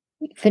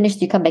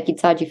 Finished, you come back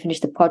inside, you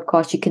finish the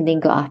podcast, you can then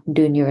go out and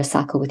do a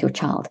neurocycle with your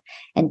child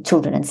and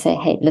children and say,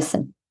 hey,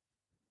 listen,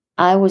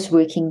 I was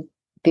working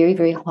very,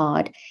 very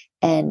hard,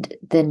 and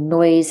the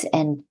noise,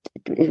 and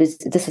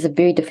this was a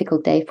very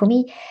difficult day for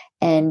me,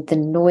 and the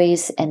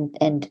noise and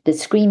the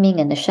screaming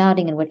and the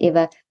shouting and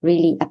whatever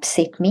really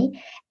upset me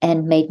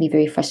and made me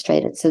very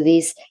frustrated. So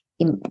there's,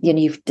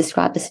 you've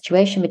described the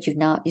situation, but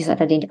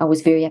I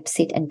was very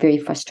upset and very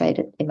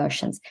frustrated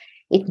emotions.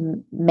 It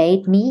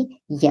made me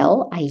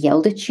yell. I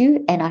yelled at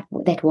you, and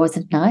that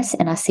wasn't nice.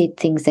 And I said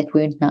things that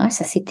weren't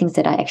nice. I said things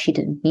that I actually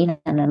didn't mean,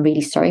 and I'm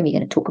really sorry. We're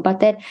going to talk about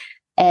that.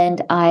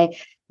 And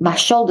my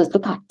shoulders,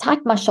 look how tight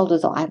my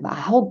shoulders are. My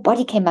whole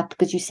body came up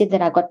because you said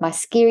that I got my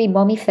scary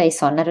mommy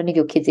face on. I don't know if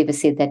your kids ever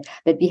said that,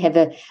 but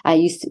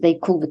they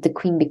called it the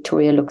Queen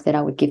Victoria look that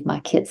I would give my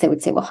kids. They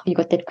would say, well, you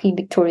got that Queen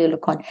Victoria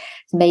look on.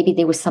 So maybe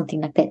there was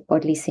something like that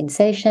bodily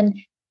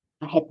sensation.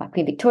 I had my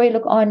Queen Victoria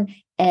look on,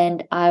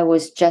 and I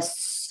was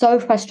just so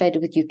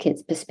frustrated with you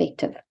kids'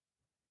 perspective.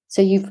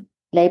 So you've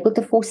labeled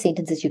the 4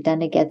 sentences, you've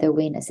done a gather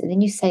awareness, and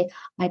then you say,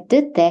 I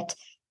did that,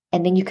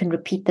 and then you can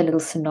repeat the little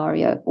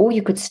scenario. Or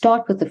you could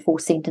start with the 4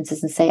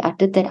 sentences and say, I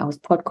did that, I was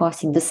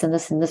podcasting this and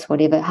this and this,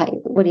 whatever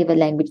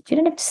language. You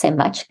don't have to say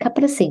much, a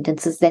couple of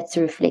sentences, that's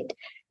to reflect.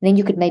 And then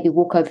you could maybe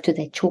walk over to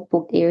that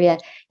chalkboard area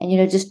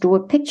and, just draw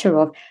a picture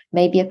of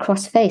maybe a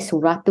cross face, or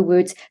write the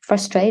words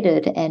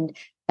frustrated and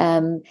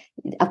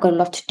I've got a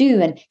lot to do,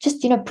 and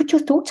just, put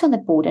your thoughts on the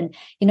board, and,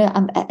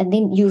 and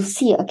then you'll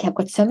see, okay, I've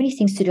got so many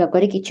things to do. I've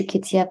got to get you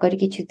kids here. I've got to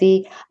get you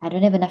there. I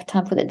don't have enough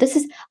time for that.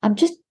 I'm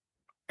just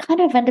kind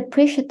of under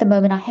pressure at the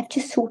moment. I have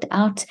to sort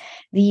out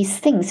these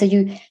things. So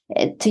you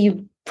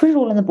put it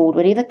all on the board,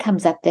 whatever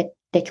comes up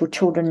that your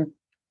children,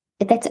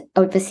 that's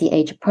obviously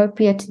age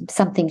appropriate.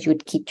 Some things you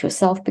would keep to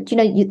yourself, but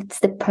it's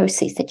the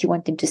process that you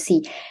want them to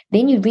see.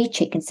 Then you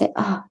recheck and say,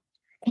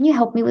 can you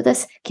help me with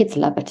this? Kids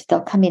love it. They'll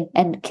come in,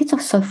 and kids are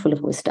so full of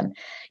wisdom.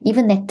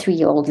 Even that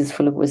 3-year-old is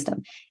full of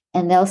wisdom.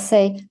 And they'll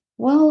say,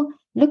 well,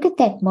 look at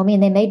that, Mommy.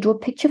 And they may draw a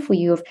picture for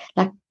you of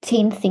like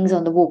 10 things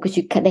on the wall, because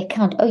they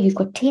count, you've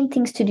got 10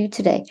 things to do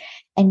today.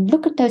 And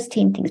look at those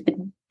 10 things.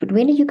 But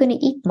when are you going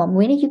to eat, Mom?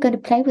 When are you going to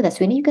play with us?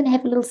 When are you going to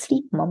have a little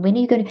sleep, Mom? When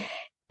are you going to...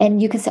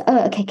 And you can say,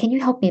 okay, can you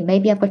help me?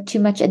 Maybe I've got too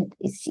much. And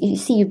you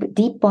see, you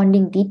deep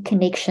bonding, deep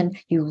connection,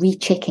 you're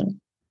rechecking.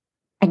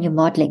 And you're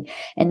modeling,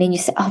 and then you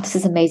say, this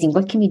is amazing.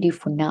 What can we do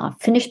for now?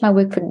 I've finished my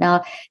work for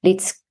now.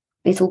 Let's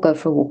all go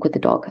for a walk with the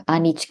dog. I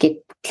need to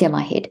clear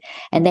my head.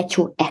 And that's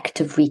your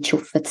active reach, your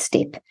 5th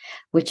step,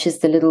 which is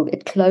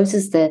it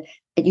closes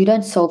you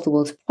don't solve the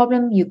world's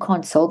problem. You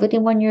can't solve it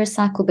in one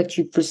neurocycle, but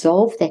you've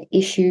resolved that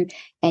issue,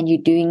 and you're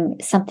doing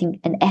something,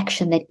 an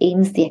action that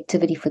ends the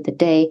activity for the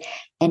day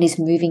and is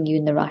moving you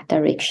in the right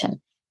direction.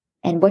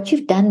 And what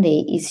you've done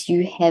there is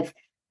you have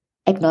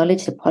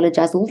acknowledged,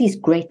 apologized, all these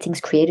great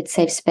things, created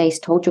safe space,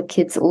 told your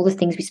kids all the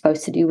things we're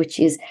supposed to do, which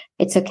is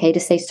it's okay to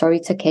say sorry,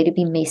 it's okay to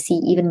be messy.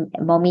 Even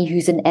mommy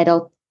who's an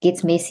adult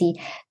gets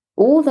messy.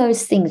 All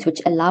those things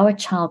which allow a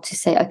child to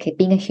say, okay,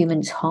 being a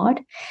human is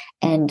hard,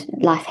 and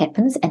life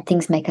happens, and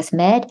things make us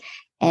mad,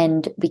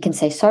 and we can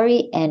say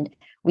sorry, and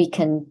we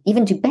can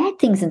even do bad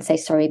things and say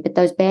sorry, but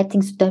those bad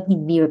things don't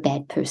mean we're a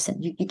bad person.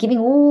 You're giving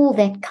all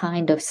that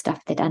kind of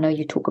stuff that I know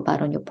you talk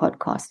about on your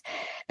podcast,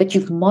 but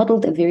you've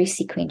modeled a very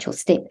sequential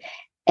step,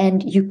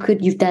 and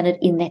you've done it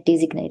in that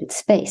designated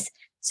space.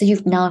 So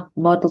you've now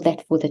modeled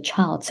that for the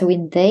child. So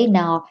when they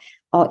now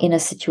are in a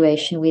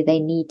situation where they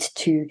need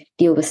to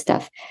deal with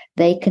stuff,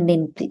 they can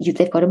then,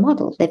 they've got a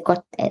model.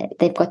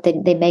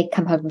 They may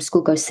come home from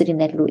school, go sit in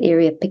that little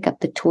area, pick up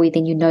the toy.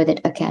 Then you know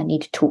that, okay, I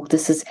need to talk.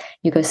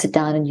 You go sit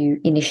down and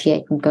you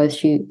initiate and go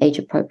through age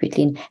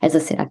appropriately. And as I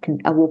said,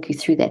 I'll walk you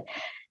through that.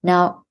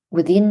 Now,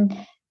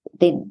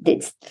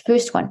 that's the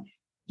first one.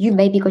 You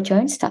maybe got your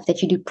own stuff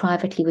that you do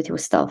privately with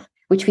yourself,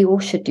 which we all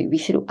should do.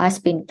 I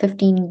spend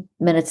 15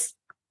 minutes,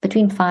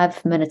 between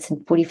 5 minutes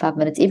and 45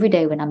 minutes every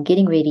day when I'm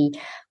getting ready,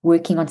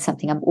 working on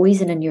something. I'm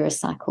always in a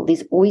neurocycle.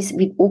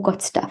 We've all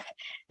got stuff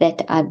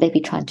that I may be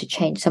trying to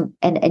change.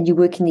 And you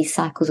work in these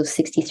cycles of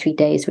 63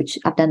 days, which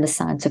I've done the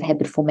science of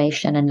habit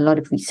formation and a lot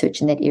of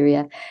research in that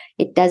area.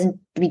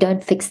 We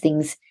don't fix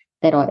things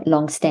that are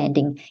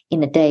long-standing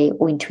in a day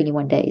or in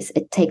 21 days.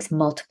 It takes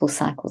multiple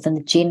cycles, and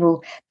the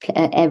general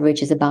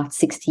average is about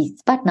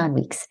 9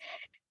 weeks.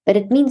 But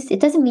it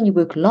doesn't mean you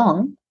work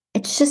long.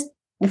 It's just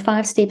the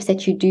 5 steps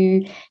that you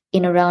do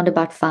in around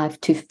about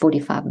 5 to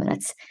 45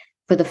 minutes.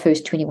 for the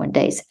first 21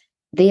 days.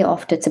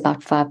 Thereafter, it's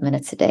about 5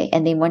 minutes a day.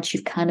 And then once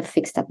you've kind of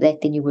fixed up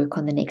that, then you work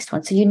on the next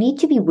one. So you need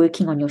to be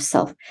working on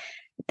yourself.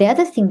 The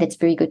other thing that's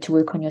very good to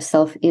work on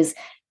yourself is,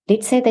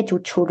 let's say that your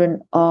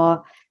children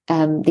are,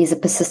 there's a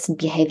persistent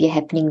behavior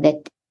happening that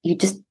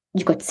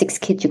you've got 6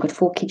 kids, you've got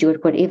 4 kids,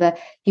 you've got whatever,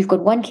 you've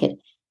got 1 kid.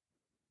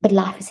 But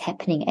life is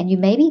happening and you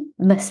maybe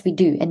miss, we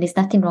do. And there's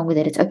nothing wrong with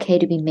it. It's okay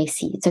to be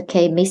messy. It's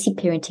okay. Messy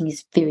parenting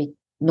is very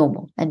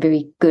normal and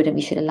very good, and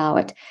we should allow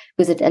it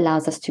because it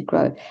allows us to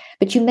grow.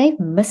 But you may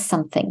miss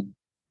something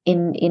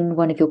in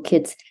one of your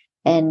kids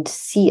and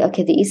see,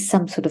 okay, there is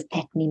some sort of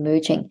pattern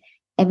emerging.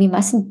 And we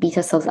mustn't beat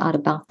ourselves out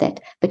about that.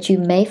 But you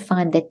may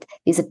find that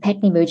there's a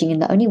pattern emerging,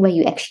 and the only way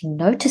you actually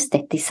notice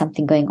that there's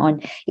something going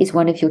on is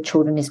one of your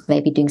children is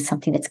maybe doing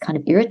something that's kind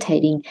of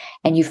irritating,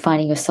 and you're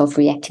finding yourself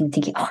reacting and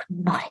thinking, oh,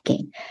 not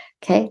again.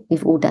 Okay,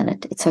 we've all done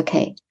it. It's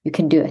okay. You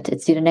can do it.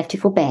 You don't have to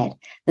feel bad.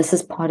 This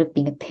is part of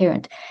being a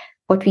parent.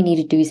 What we need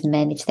to do is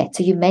manage that.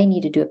 So you may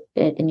need to do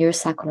a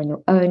neurocycle on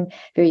your own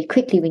very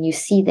quickly when you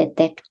see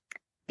that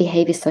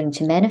behavior starting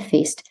to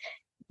manifest.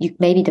 You've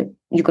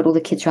got all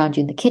the kids around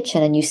you in the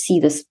kitchen and you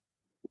see this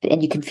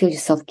and you can feel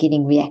yourself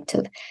getting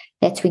reactive.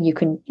 That's when you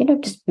can,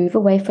 just move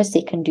away for a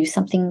second, do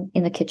something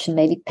in the kitchen,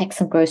 maybe pack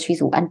some groceries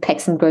or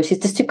unpack some groceries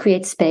just to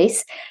create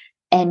space.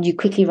 And you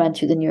quickly run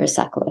through the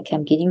neurocycle. Okay,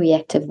 I'm getting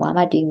reactive. Why am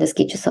I doing this?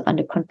 Get yourself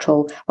under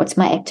control. What's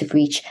my active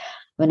reach?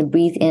 I'm going to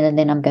breathe in and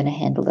then I'm going to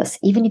handle this,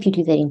 even if you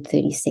do that in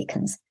 30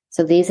 seconds.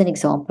 So there's an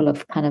example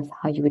of kind of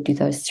how you would do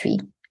those 3.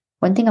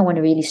 One thing I want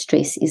to really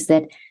stress is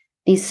that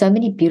there's so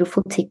many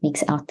beautiful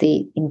techniques out there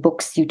in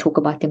books. You talk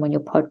about them on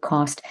your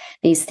podcast.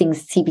 There's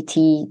things,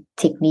 CBT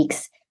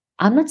techniques.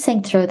 I'm not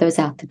saying throw those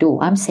out the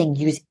door. I'm saying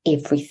use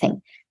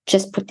everything.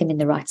 Just put them in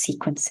the right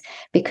sequence.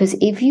 Because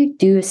if you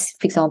do,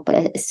 for example,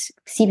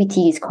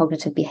 CBT is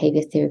cognitive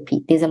behavior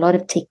therapy. There's a lot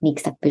of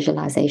techniques like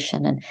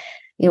visualization and,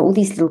 all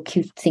these little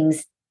cute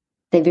things.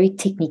 They're very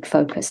technique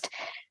focused.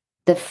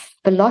 The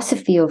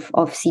philosophy of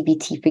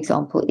CBT, for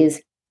example,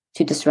 is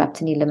to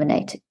disrupt and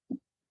eliminate.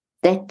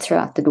 That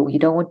throughout the door.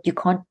 You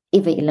can't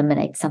ever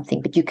eliminate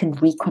something, but you can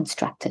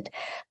reconstruct it.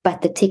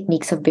 But the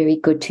techniques are very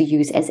good to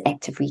use as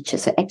active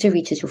reaches. So active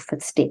reach is your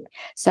 5th step.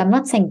 So I'm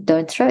not saying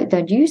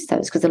don't use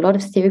those, because a lot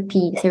of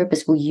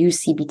therapists will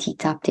use CBT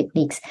type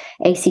techniques.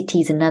 ACT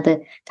is another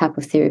type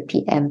of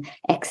therapy,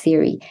 ACT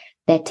theory,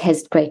 that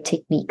has great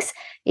techniques.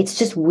 It's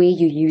just where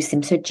you use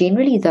them. So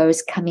generally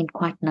those come in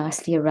quite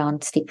nicely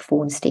around step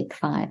 4 and step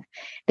 5.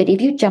 But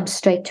if you jump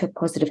straight to a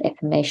positive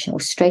affirmation or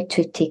straight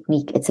to a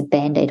technique, it's a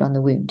Band-Aid on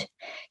the wound.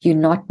 You're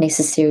not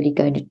necessarily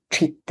going to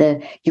treat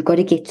you've got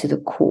to get to the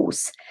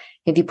cause.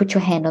 If you put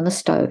your hand on the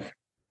stove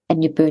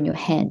and you burn your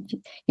hand,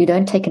 you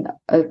don't take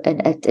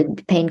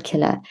a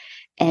painkiller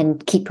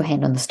and keep your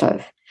hand on the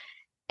stove.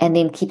 And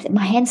then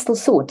my hand's still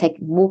sore,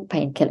 take more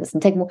painkillers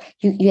and take more.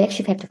 You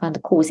actually have to find the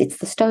cause. It's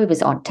the stove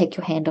is on, take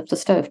your hand off the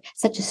stove.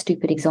 Such a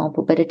stupid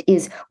example, but it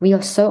is. We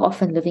are so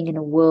often living in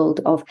a world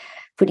of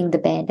putting the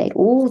Band-Aid,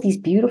 all these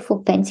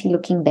beautiful, fancy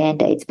looking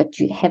Band-Aids, but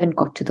you haven't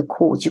got to the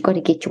cause. You've got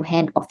to get your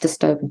hand off the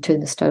stove and turn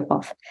the stove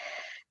off.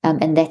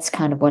 And that's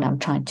kind of what I'm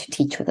trying to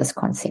teach with this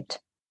concept.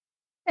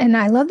 And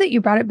I love that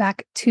you brought it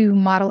back to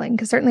modeling,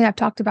 because certainly I've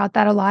talked about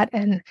that a lot.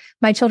 And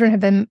my children have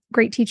been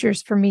great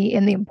teachers for me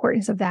in the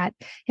importance of that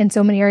in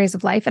so many areas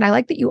of life. And I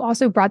like that you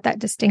also brought that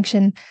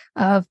distinction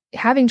of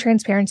having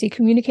transparency,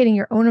 communicating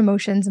your own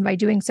emotions, and by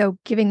doing so,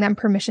 giving them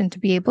permission to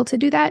be able to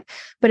do that,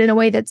 but in a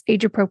way that's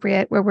age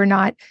appropriate, where we're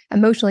not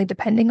emotionally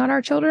depending on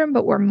our children,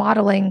 but we're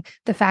modeling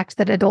the fact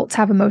that adults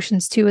have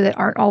emotions too that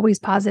aren't always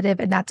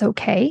positive, and that's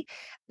okay.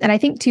 And I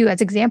think too,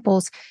 as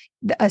examples,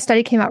 a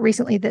study came out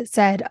recently that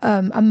said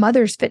a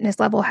mother's fitness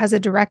level has a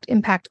direct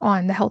impact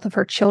on the health of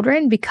her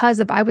children because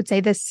of, I would say,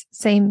 this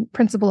same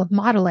principle of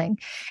modeling.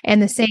 And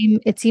the same,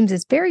 it seems,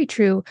 is very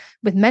true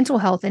with mental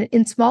health. And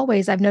in small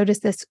ways, I've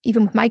noticed this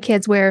even with my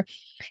kids, where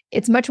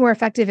it's much more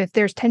effective if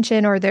there's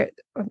tension or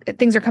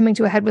things are coming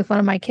to a head with one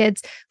of my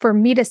kids, for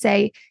me to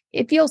say,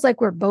 it feels like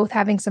we're both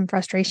having some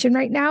frustration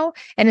right now.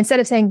 And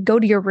instead of saying, go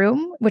to your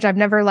room, which I've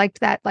never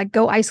liked that, like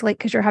go isolate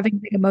because you're having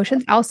big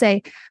emotions, I'll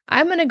say,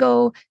 I'm going to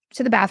go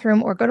to the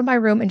bathroom or go to my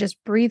room and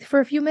just breathe for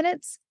a few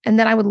minutes. And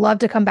then I would love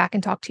to come back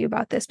and talk to you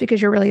about this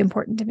because you're really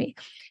important to me.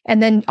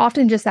 And then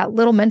often just that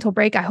little mental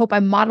break, I hope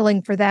I'm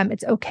modeling for them.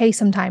 It's okay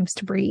sometimes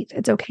to breathe.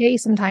 It's okay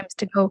sometimes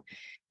to go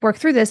work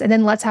through this. And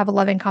then let's have a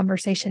loving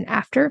conversation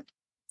after.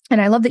 And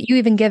I love that you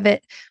even give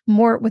it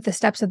more with the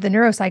steps of the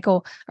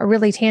neurocycle, a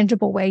really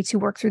tangible way to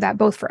work through that,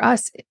 both for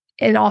us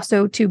and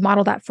also to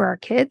model that for our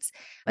kids.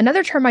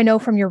 Another term I know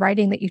from your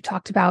writing that you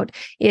talked about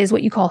is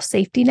what you call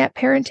safety net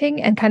parenting,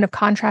 and kind of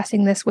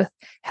contrasting this with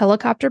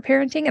helicopter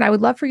parenting. And I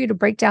would love for you to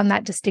break down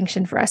that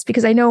distinction for us,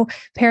 because I know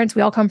parents,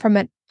 we all come from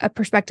a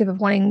perspective of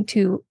wanting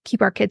to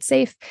keep our kids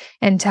safe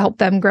and to help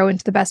them grow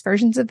into the best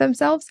versions of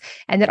themselves.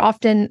 And that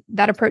often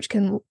that approach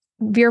can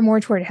veer more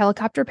toward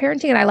helicopter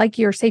parenting. And I like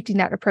your safety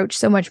net approach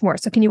so much more.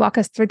 So can you walk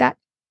us through that?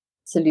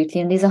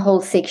 Absolutely. And there's a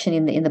whole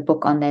section in the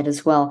book on that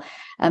as well.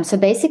 So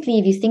basically,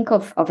 if you think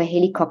of a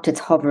helicopter, it's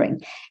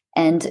hovering.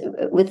 And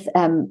with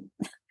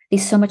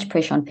there's so much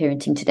pressure on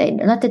parenting today.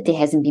 Not that there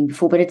hasn't been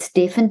before, but it's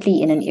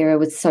definitely in an era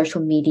with social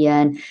media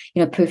and,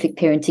 perfect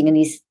parenting. And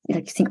these,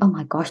 you think, oh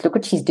my gosh, look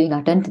what she's doing.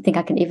 I don't think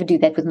I can ever do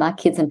that with my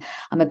kids. And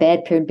I'm a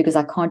bad parent because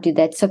I can't do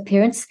that. So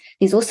parents,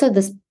 there's also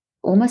this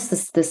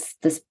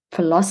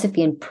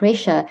philosophy and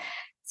pressure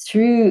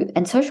through,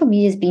 and social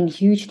media has been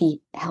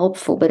hugely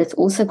helpful, but it's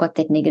also got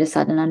that negative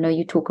side. And I know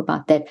you talk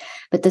about that,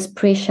 but this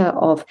pressure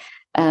of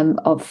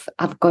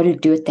I've got to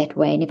do it that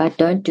way. And if I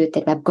don't do it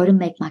that way, I've got to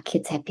make my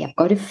kids happy. I've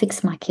got to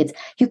fix my kids.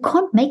 You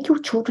can't make your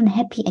children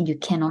happy and you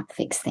cannot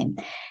fix them.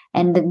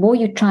 And the more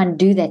you try and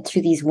do that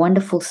through these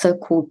wonderful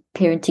so-called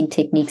parenting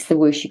techniques, the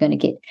worse you're going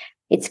to get.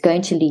 It's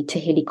going to lead to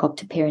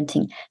helicopter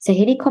parenting. So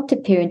helicopter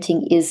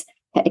parenting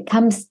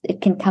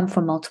it can come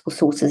from multiple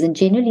sources. And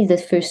generally the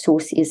first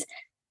source is,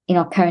 in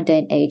our current day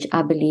and age,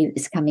 I believe,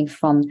 is coming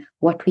from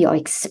what we are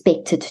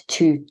expected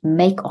to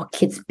make our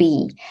kids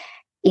be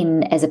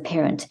in as a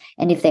parent.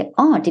 And if they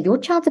aren't, if your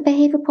child's a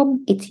behavior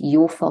problem, it's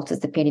your fault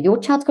as the parent. If your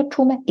child's got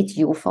trauma, it's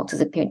your fault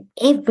as a parent.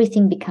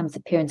 Everything becomes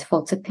the parent's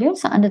fault. So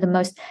parents are under the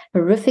most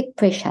horrific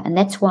pressure. And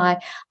that's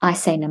why I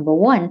say, number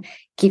one,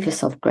 give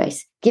yourself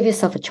grace. Give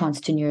yourself a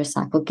chance to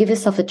neurocycle. Give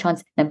yourself a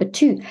chance. Number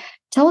two,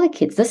 tell the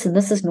kids, listen,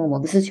 this is normal.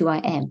 This is who I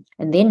am.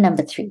 And then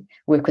number three,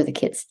 work with the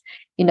kids,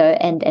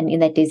 and in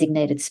that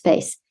designated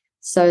space.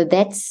 So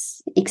that's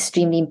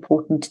extremely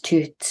important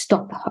to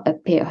stop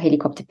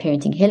helicopter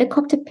parenting.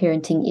 Helicopter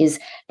parenting is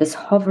this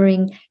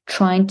hovering,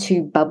 trying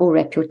to bubble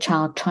wrap your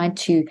child, trying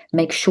to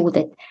make sure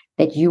that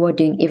you are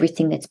doing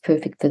everything that's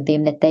perfect for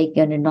them, that they're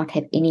going to not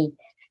have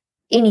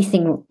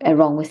anything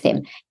wrong with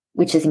them,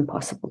 which is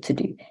impossible to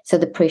do. So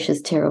the pressure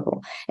is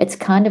terrible. It's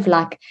kind of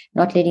like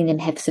not letting them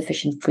have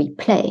sufficient free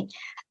play,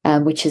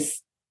 which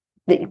is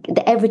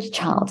the average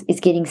child is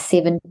getting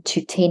 7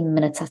 to 10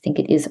 minutes, I think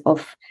it is,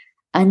 of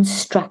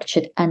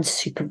unstructured,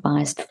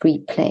 unsupervised free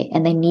play.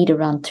 And they need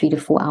around 3 to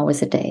 4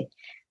 hours a day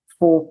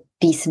for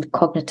decent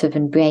cognitive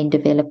and brain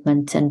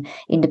development and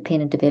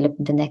independent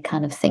development and that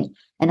kind of thing.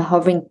 And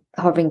hovering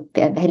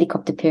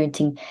helicopter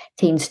parenting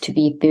tends to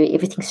be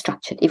everything's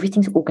structured,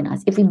 everything's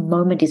organized, every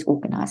moment is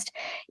organized.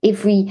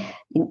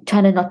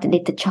 Trying to not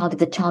let the child, if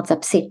the child's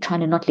upset,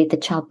 trying to not let the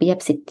child be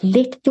upset.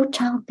 Let your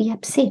child be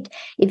upset.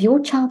 If your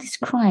child is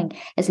crying,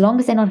 as long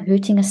as they're not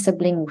hurting a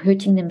sibling or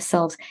hurting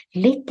themselves,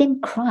 let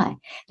them cry.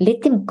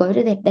 Let them go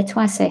to that. That's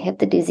why I say have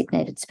the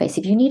designated space.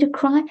 If you need to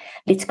cry,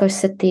 let's go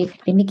sit there.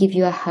 Let me give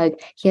you a hug.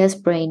 Here's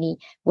Brainy.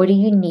 What do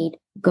you need?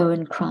 Go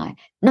and cry.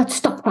 Not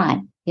stop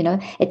crying.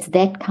 It's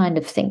that kind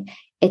of thing.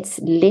 It's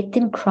let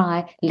them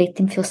cry, let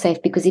them feel safe,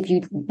 because if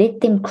you let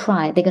them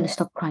cry, they're going to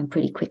stop crying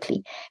pretty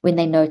quickly when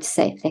they know it's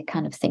safe, that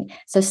kind of thing.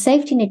 So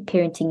safety net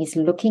parenting is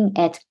looking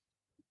at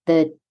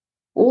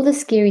all the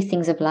scary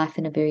things of life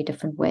in a very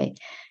different way.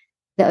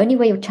 The only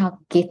way your child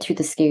will get through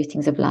the scary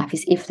things of life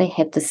is if they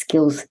have the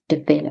skills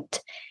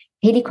developed.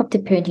 Helicopter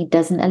parenting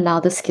doesn't allow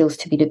the skills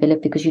to be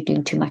developed because you're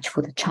doing too much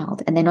for the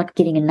child and they're not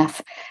getting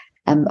enough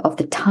of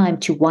the time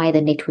to wire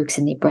the networks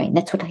in their brain.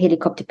 That's what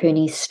helicopter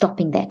parenting is,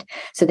 stopping that.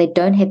 So they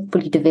don't have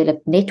fully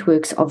developed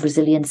networks of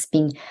resilience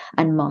being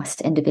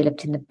unmasked and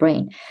developed in the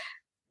brain.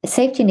 A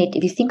safety net,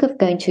 if you think of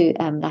going to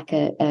like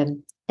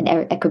an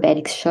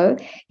acrobatics show,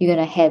 you're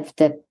going to have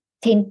the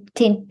tent,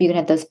 you're going to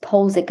have those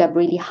poles that go up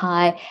really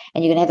high,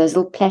 and you're going to have those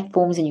little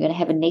platforms, and you're going to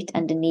have a net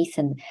underneath,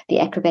 and the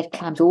acrobat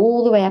climbs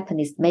all the way up, and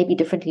there's maybe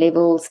different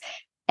levels,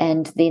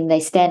 and then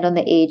they stand on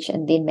the edge,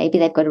 and then maybe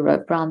they've got a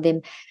rope around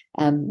them.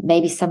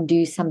 Maybe some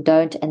do, some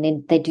don't, and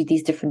then they do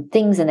these different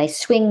things, and they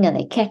swing and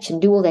they catch and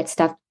do all that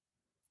stuff.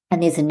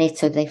 And there's a net,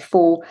 so they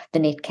fall, the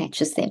net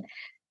catches them.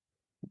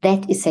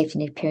 That is safety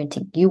net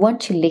parenting. You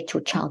want to let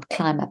your child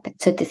climb up.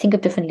 So to think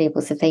of different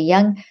levels. If they're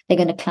young, they're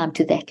going to climb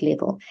to that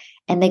level,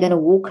 and they're going to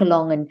walk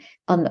along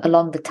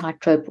along the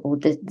tightrope or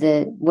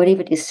the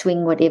whatever it is,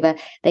 swing, whatever.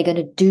 They're going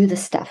to do the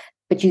stuff,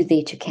 but you're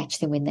there to catch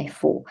them when they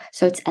fall.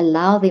 So it's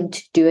allow them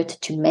to do it,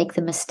 to make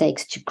the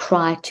mistakes, to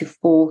cry, to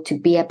fall, to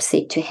be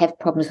upset, to have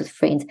problems with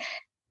friends.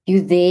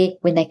 You're there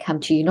when they come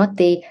to you. You're not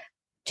there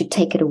to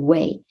take it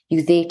away.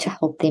 You're there to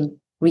help them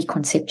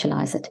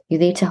reconceptualize it. You're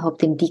there to help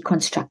them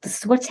deconstruct. This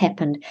is what's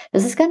happened.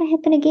 This is going to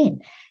happen again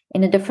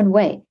in a different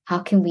way. How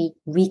can we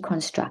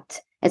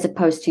reconstruct, as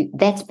opposed to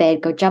that's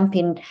bad, go jump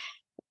in,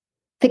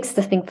 fix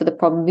the thing for the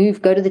problem,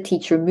 go to the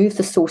teacher, remove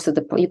the source of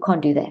the problem. You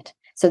can't do that.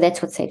 So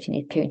that's what safety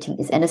net parenting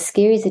is. And as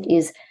scary as it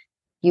is,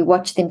 you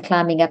watch them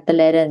climbing up the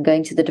ladder and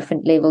going to the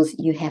different levels,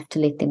 you have to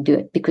let them do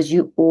it, because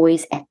you're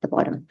always at the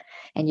bottom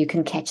and you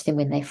can catch them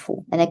when they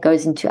fall. And that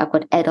goes into, I've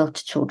got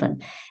adult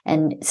children,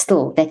 and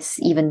still that's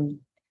even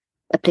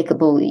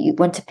applicable.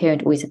 Once a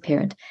parent, always a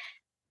parent.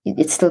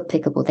 It's still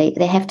applicable.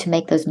 They have to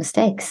make those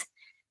mistakes,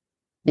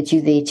 but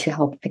you're there to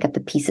help pick up the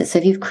pieces. So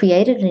if you've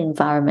created an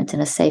environment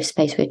and a safe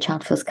space where a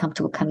child feels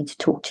comfortable coming to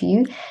talk to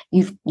you,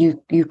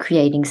 you're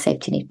creating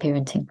safety net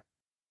parenting.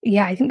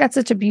 Yeah, I think that's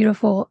such a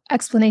beautiful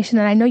explanation.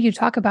 And I know you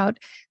talk about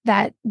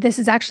that this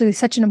is actually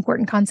such an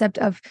important concept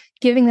of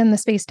giving them the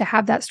space to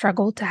have that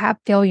struggle, to have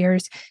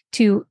failures,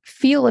 to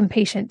feel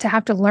impatient, to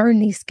have to learn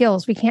these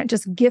skills. We can't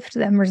just gift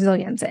them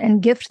resilience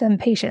and gift them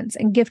patience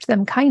and gift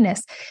them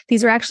kindness.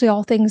 These are actually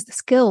all things, the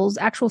skills,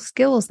 actual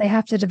skills they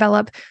have to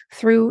develop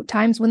through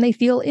times when they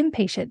feel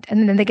impatient.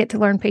 And then they get to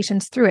learn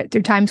patience through it,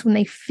 through times when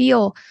they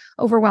feel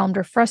overwhelmed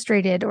or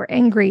frustrated or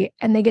angry,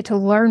 and they get to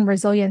learn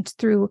resilience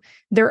through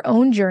their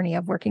own journey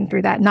of working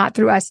through that, not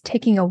through us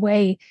taking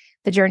away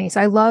the journey. So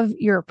I love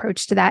your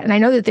approach to that. And I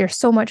know that there's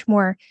so much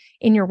more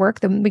in your work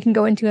than we can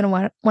go into in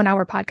a one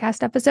hour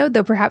podcast episode,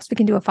 though perhaps we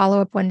can do a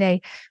follow-up one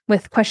day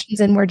with questions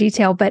in more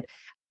detail. But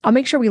I'll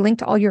make sure we link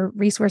to all your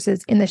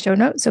resources in the show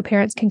notes so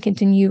parents can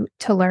continue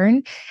to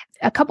learn.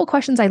 A couple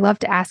questions I love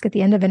to ask at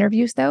the end of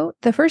interviews, though.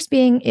 The first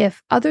being,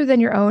 if other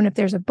than your own, if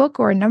there's a book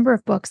or a number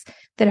of books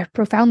that have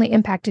profoundly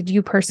impacted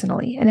you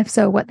personally, and if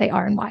so, what they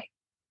are and why.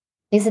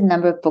 There's a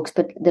number of books,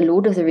 but the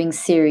Lord of the Rings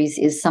series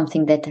is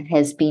something that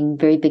has been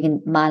very big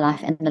in my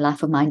life and the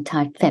life of my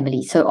entire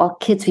family. So our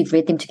kids, we've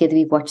read them together,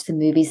 we've watched the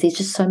movies. There's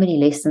just so many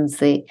lessons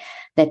there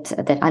that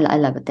I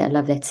love it. I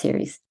love that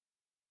series.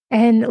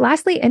 And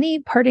lastly, any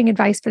parting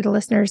advice for the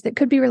listeners that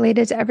could be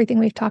related to everything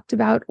we've talked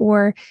about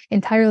or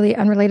entirely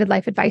unrelated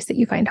life advice that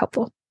you find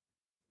helpful?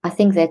 I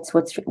think that's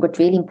what's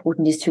really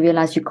important is to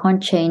realize you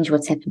can't change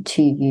what's happened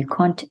to you. You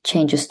can't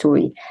change your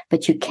story,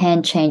 but you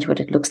can change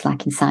what it looks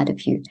like inside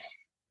of you.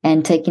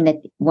 And taking that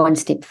one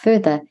step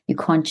further, you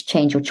can't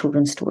change your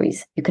children's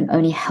stories. You can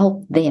only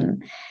help them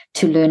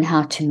to learn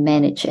how to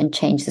manage and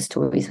change the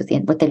stories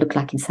within what they look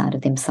like inside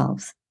of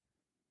themselves.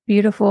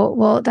 Beautiful.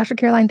 Well, Dr.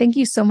 Caroline, thank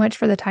you so much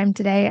for the time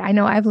today. I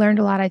know I've learned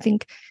a lot. I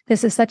think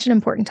this is such an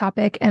important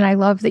topic, and I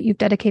love that you've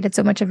dedicated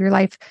so much of your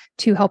life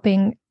to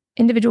helping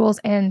individuals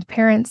and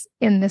parents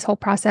in this whole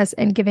process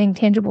and giving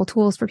tangible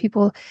tools for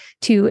people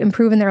to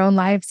improve in their own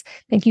lives.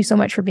 Thank you so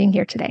much for being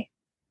here today.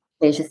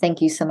 Pleasure.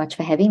 Thank you so much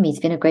for having me. It's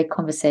been a great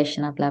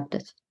conversation. I've loved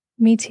it.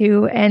 Me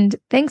too. And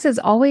thanks as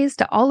always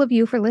to all of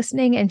you for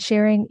listening and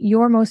sharing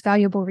your most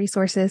valuable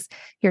resources,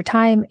 your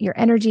time, your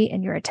energy,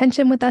 and your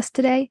attention with us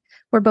today.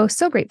 We're both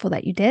so grateful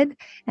that you did.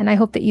 And I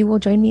hope that you will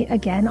join me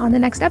again on the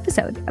next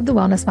episode of the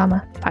Wellness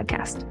Mama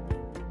podcast.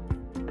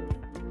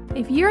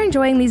 If you're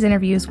enjoying these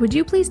interviews, would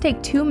you please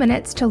take 2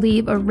 minutes to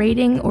leave a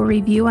rating or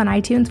review on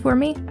iTunes for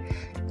me?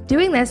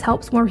 Doing this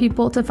helps more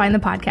people to find the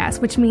podcast,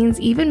 which means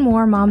even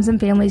more moms and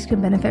families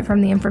can benefit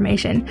from the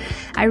information.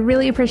 I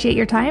really appreciate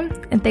your time,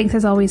 and thanks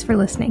as always for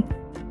listening.